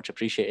very much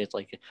appreciated.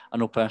 Like I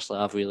know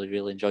personally, I've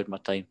really enjoyed my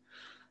time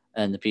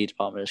in the PE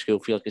department at school.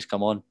 Feel like I've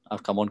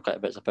come on quite a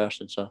bit as a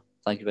person. So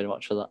thank you very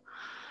much for that.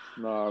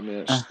 No, I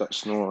mean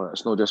it's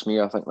not just me.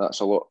 I think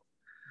that's a lot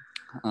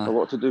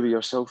to do with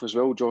yourself as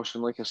well, Josh.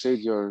 And like I said,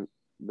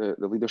 the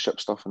leadership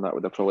stuff and that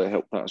would have probably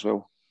helped that as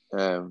well.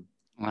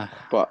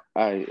 But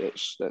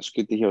it's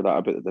good to hear that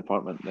about the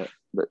department,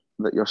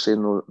 that you're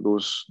saying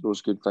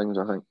those good things.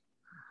 I think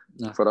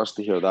for us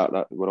to hear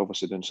that we're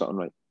obviously doing something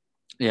right.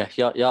 Yeah.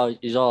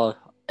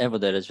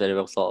 Everyone there is very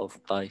well thought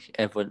of by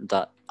everyone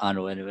that I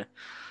know anyway.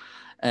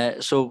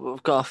 So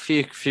we've got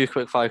a few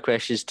quick fire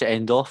questions to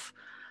end off.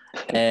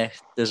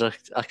 There's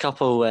a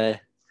couple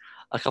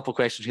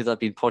questions here that have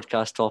been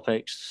podcast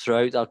topics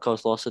throughout that have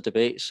caused lots of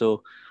debate.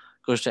 So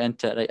go straight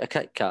into it. Right, a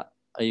Kit Kat.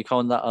 Are you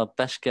calling that a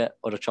biscuit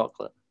or a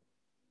chocolate?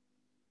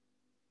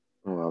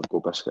 Oh, I'll go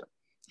biscuit.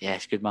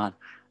 Yes, good man.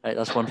 Right,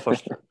 that's one for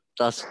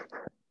that's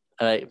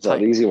all right. Is that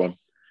the easy one?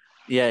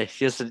 Yeah,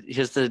 here's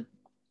the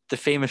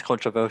famous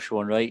controversial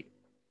one, right?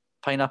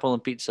 Pineapple on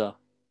pizza.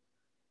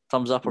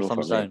 Thumbs up or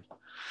thumbs down?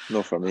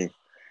 No for me.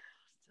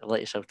 Let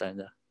yourself down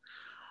there.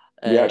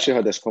 We actually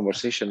had this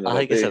conversation.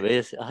 I think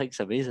it's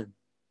amazing.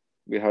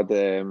 We had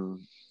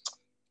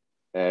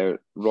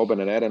Robin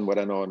and Erin were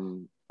in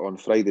on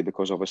Friday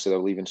because obviously they're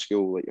leaving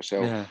school like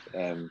yourself.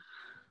 Yeah.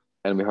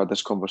 And we had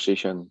this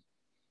conversation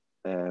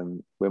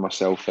with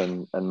myself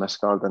and Miss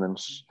Garden, and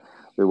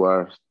it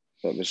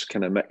was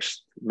kind of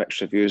mixed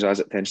reviews, as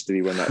it tends to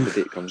be when that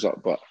debate comes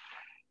up. But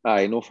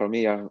I know for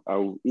me,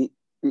 I'll eat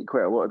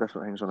quite a lot of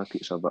different things on a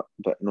pizza, but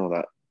no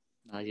that.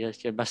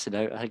 You're missing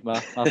out. I think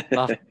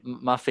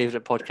my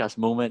favourite podcast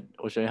moment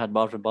was when we had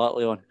Marvin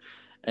Bartley on,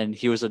 and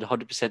he was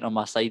 100% on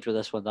my side with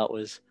this one. That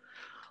was,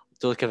 I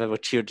don't think I've ever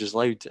cheered as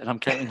loud, and I'm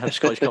counting him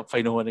Scottish Cup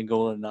final winning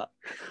goal in that.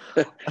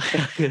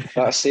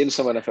 That's saying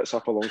something if it's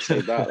up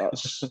alongside that.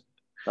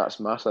 That's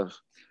massive.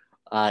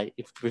 Aye,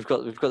 we've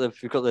got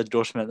the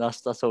endorsement.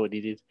 That's all we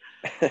needed.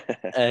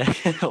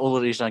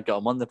 Only reason I got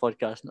him on the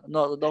podcast,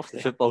 not for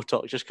the football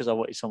talk, just because I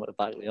wanted someone to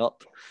back me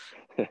up.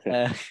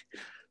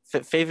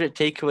 Favorite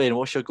takeaway, and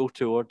what's your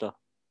go-to order?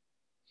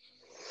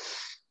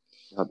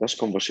 I had this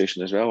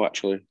conversation as well,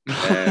 actually.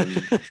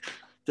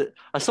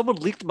 Has someone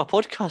leaked my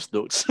podcast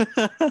notes?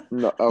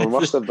 No, I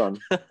must have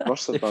done.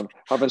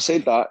 Having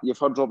said that, you've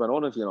heard Robin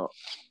on, have you not?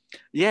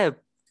 Yeah.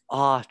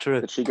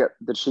 True. Did she get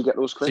those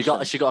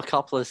questions? She got a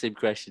couple of the same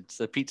questions.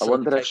 The pizza. I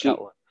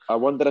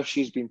wonder if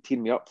she's been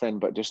teeing me up then,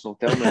 but just not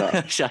telling me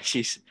that.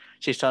 she's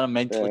trying to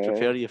mentally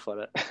prepare you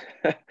for it.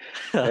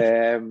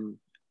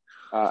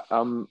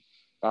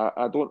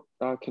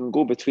 I can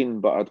go between,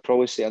 but I'd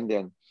probably say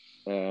Indian.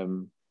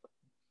 I'm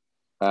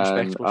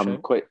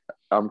quite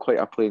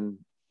a plain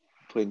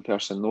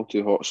person, no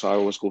too hot, so I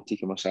always go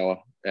tikka masala.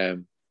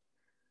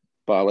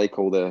 But I like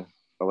all the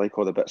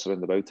bits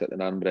around about it, the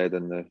naan bread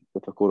and the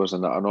pakoras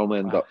and that. I normally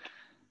end up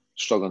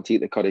struggling to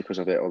eat the curry because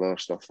I've ate all the other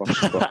stuff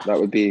first. But that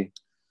would be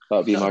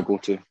my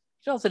go-to. You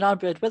don't have the naan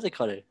bread with the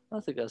curry.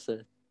 I think that's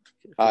it.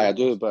 I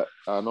do, but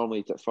I normally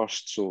eat it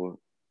first. So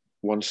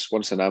once the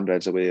naan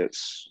bread's away,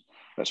 it's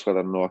whether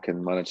or not I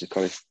can manage the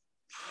curry.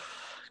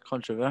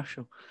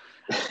 Controversial.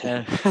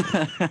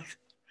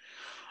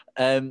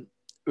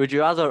 Would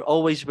you rather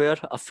always wear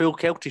a full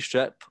Kelty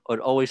strip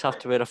or always have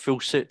to wear a full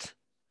suit?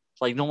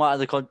 Like, no matter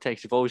the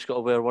context, you've always got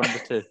to wear one of the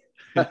two.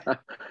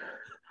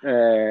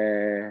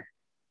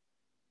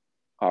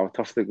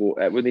 Tough to go.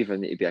 It wouldn't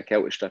even need to be a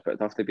Kelty strip. It'd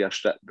have to be a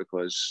strip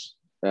because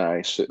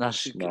suits. Not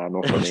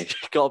for me. It's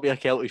got to be a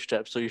Kelty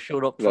strip. So you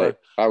showed up for. Right.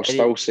 I'll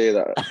still say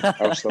that.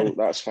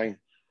 That's fine.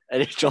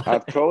 Any job.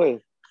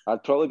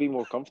 I'd probably be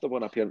more comfortable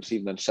in a parents'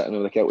 evening sitting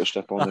with a Kelty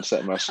strip on than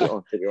sitting with a suit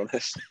on, to be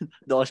honest.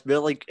 No, it's more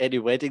like any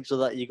weddings or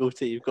that you go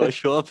to. You've got to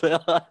show up with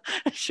a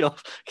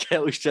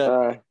Kelty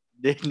strip.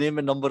 Name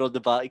and number on the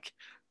back.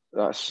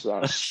 That's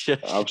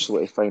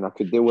absolutely fine. I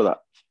could deal with that.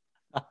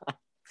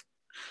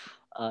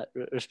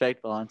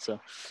 Respectful answer.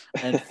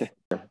 And,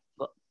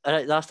 all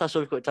right, that's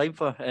all we've got time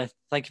for.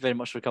 Thank you very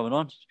much for coming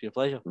on. It's been a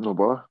pleasure. No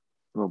bother.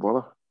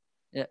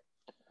 Yeah.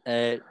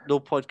 No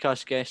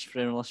podcast guests for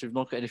anyone else. We've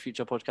not got any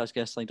future podcast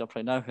guests lined up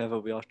right now. However,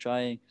 we are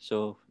trying,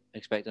 so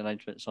expect an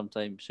announcement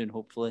sometime soon,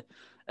 hopefully.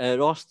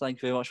 Ross, thank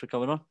you very much for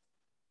coming on.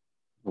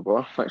 No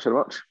bother. Thanks very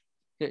much.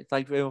 Okay,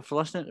 thank you very much for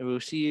listening, and we'll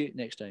see you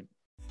next time.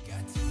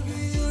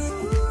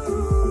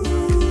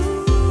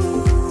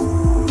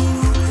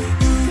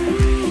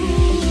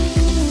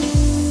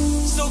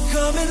 So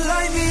come and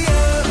light me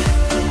up.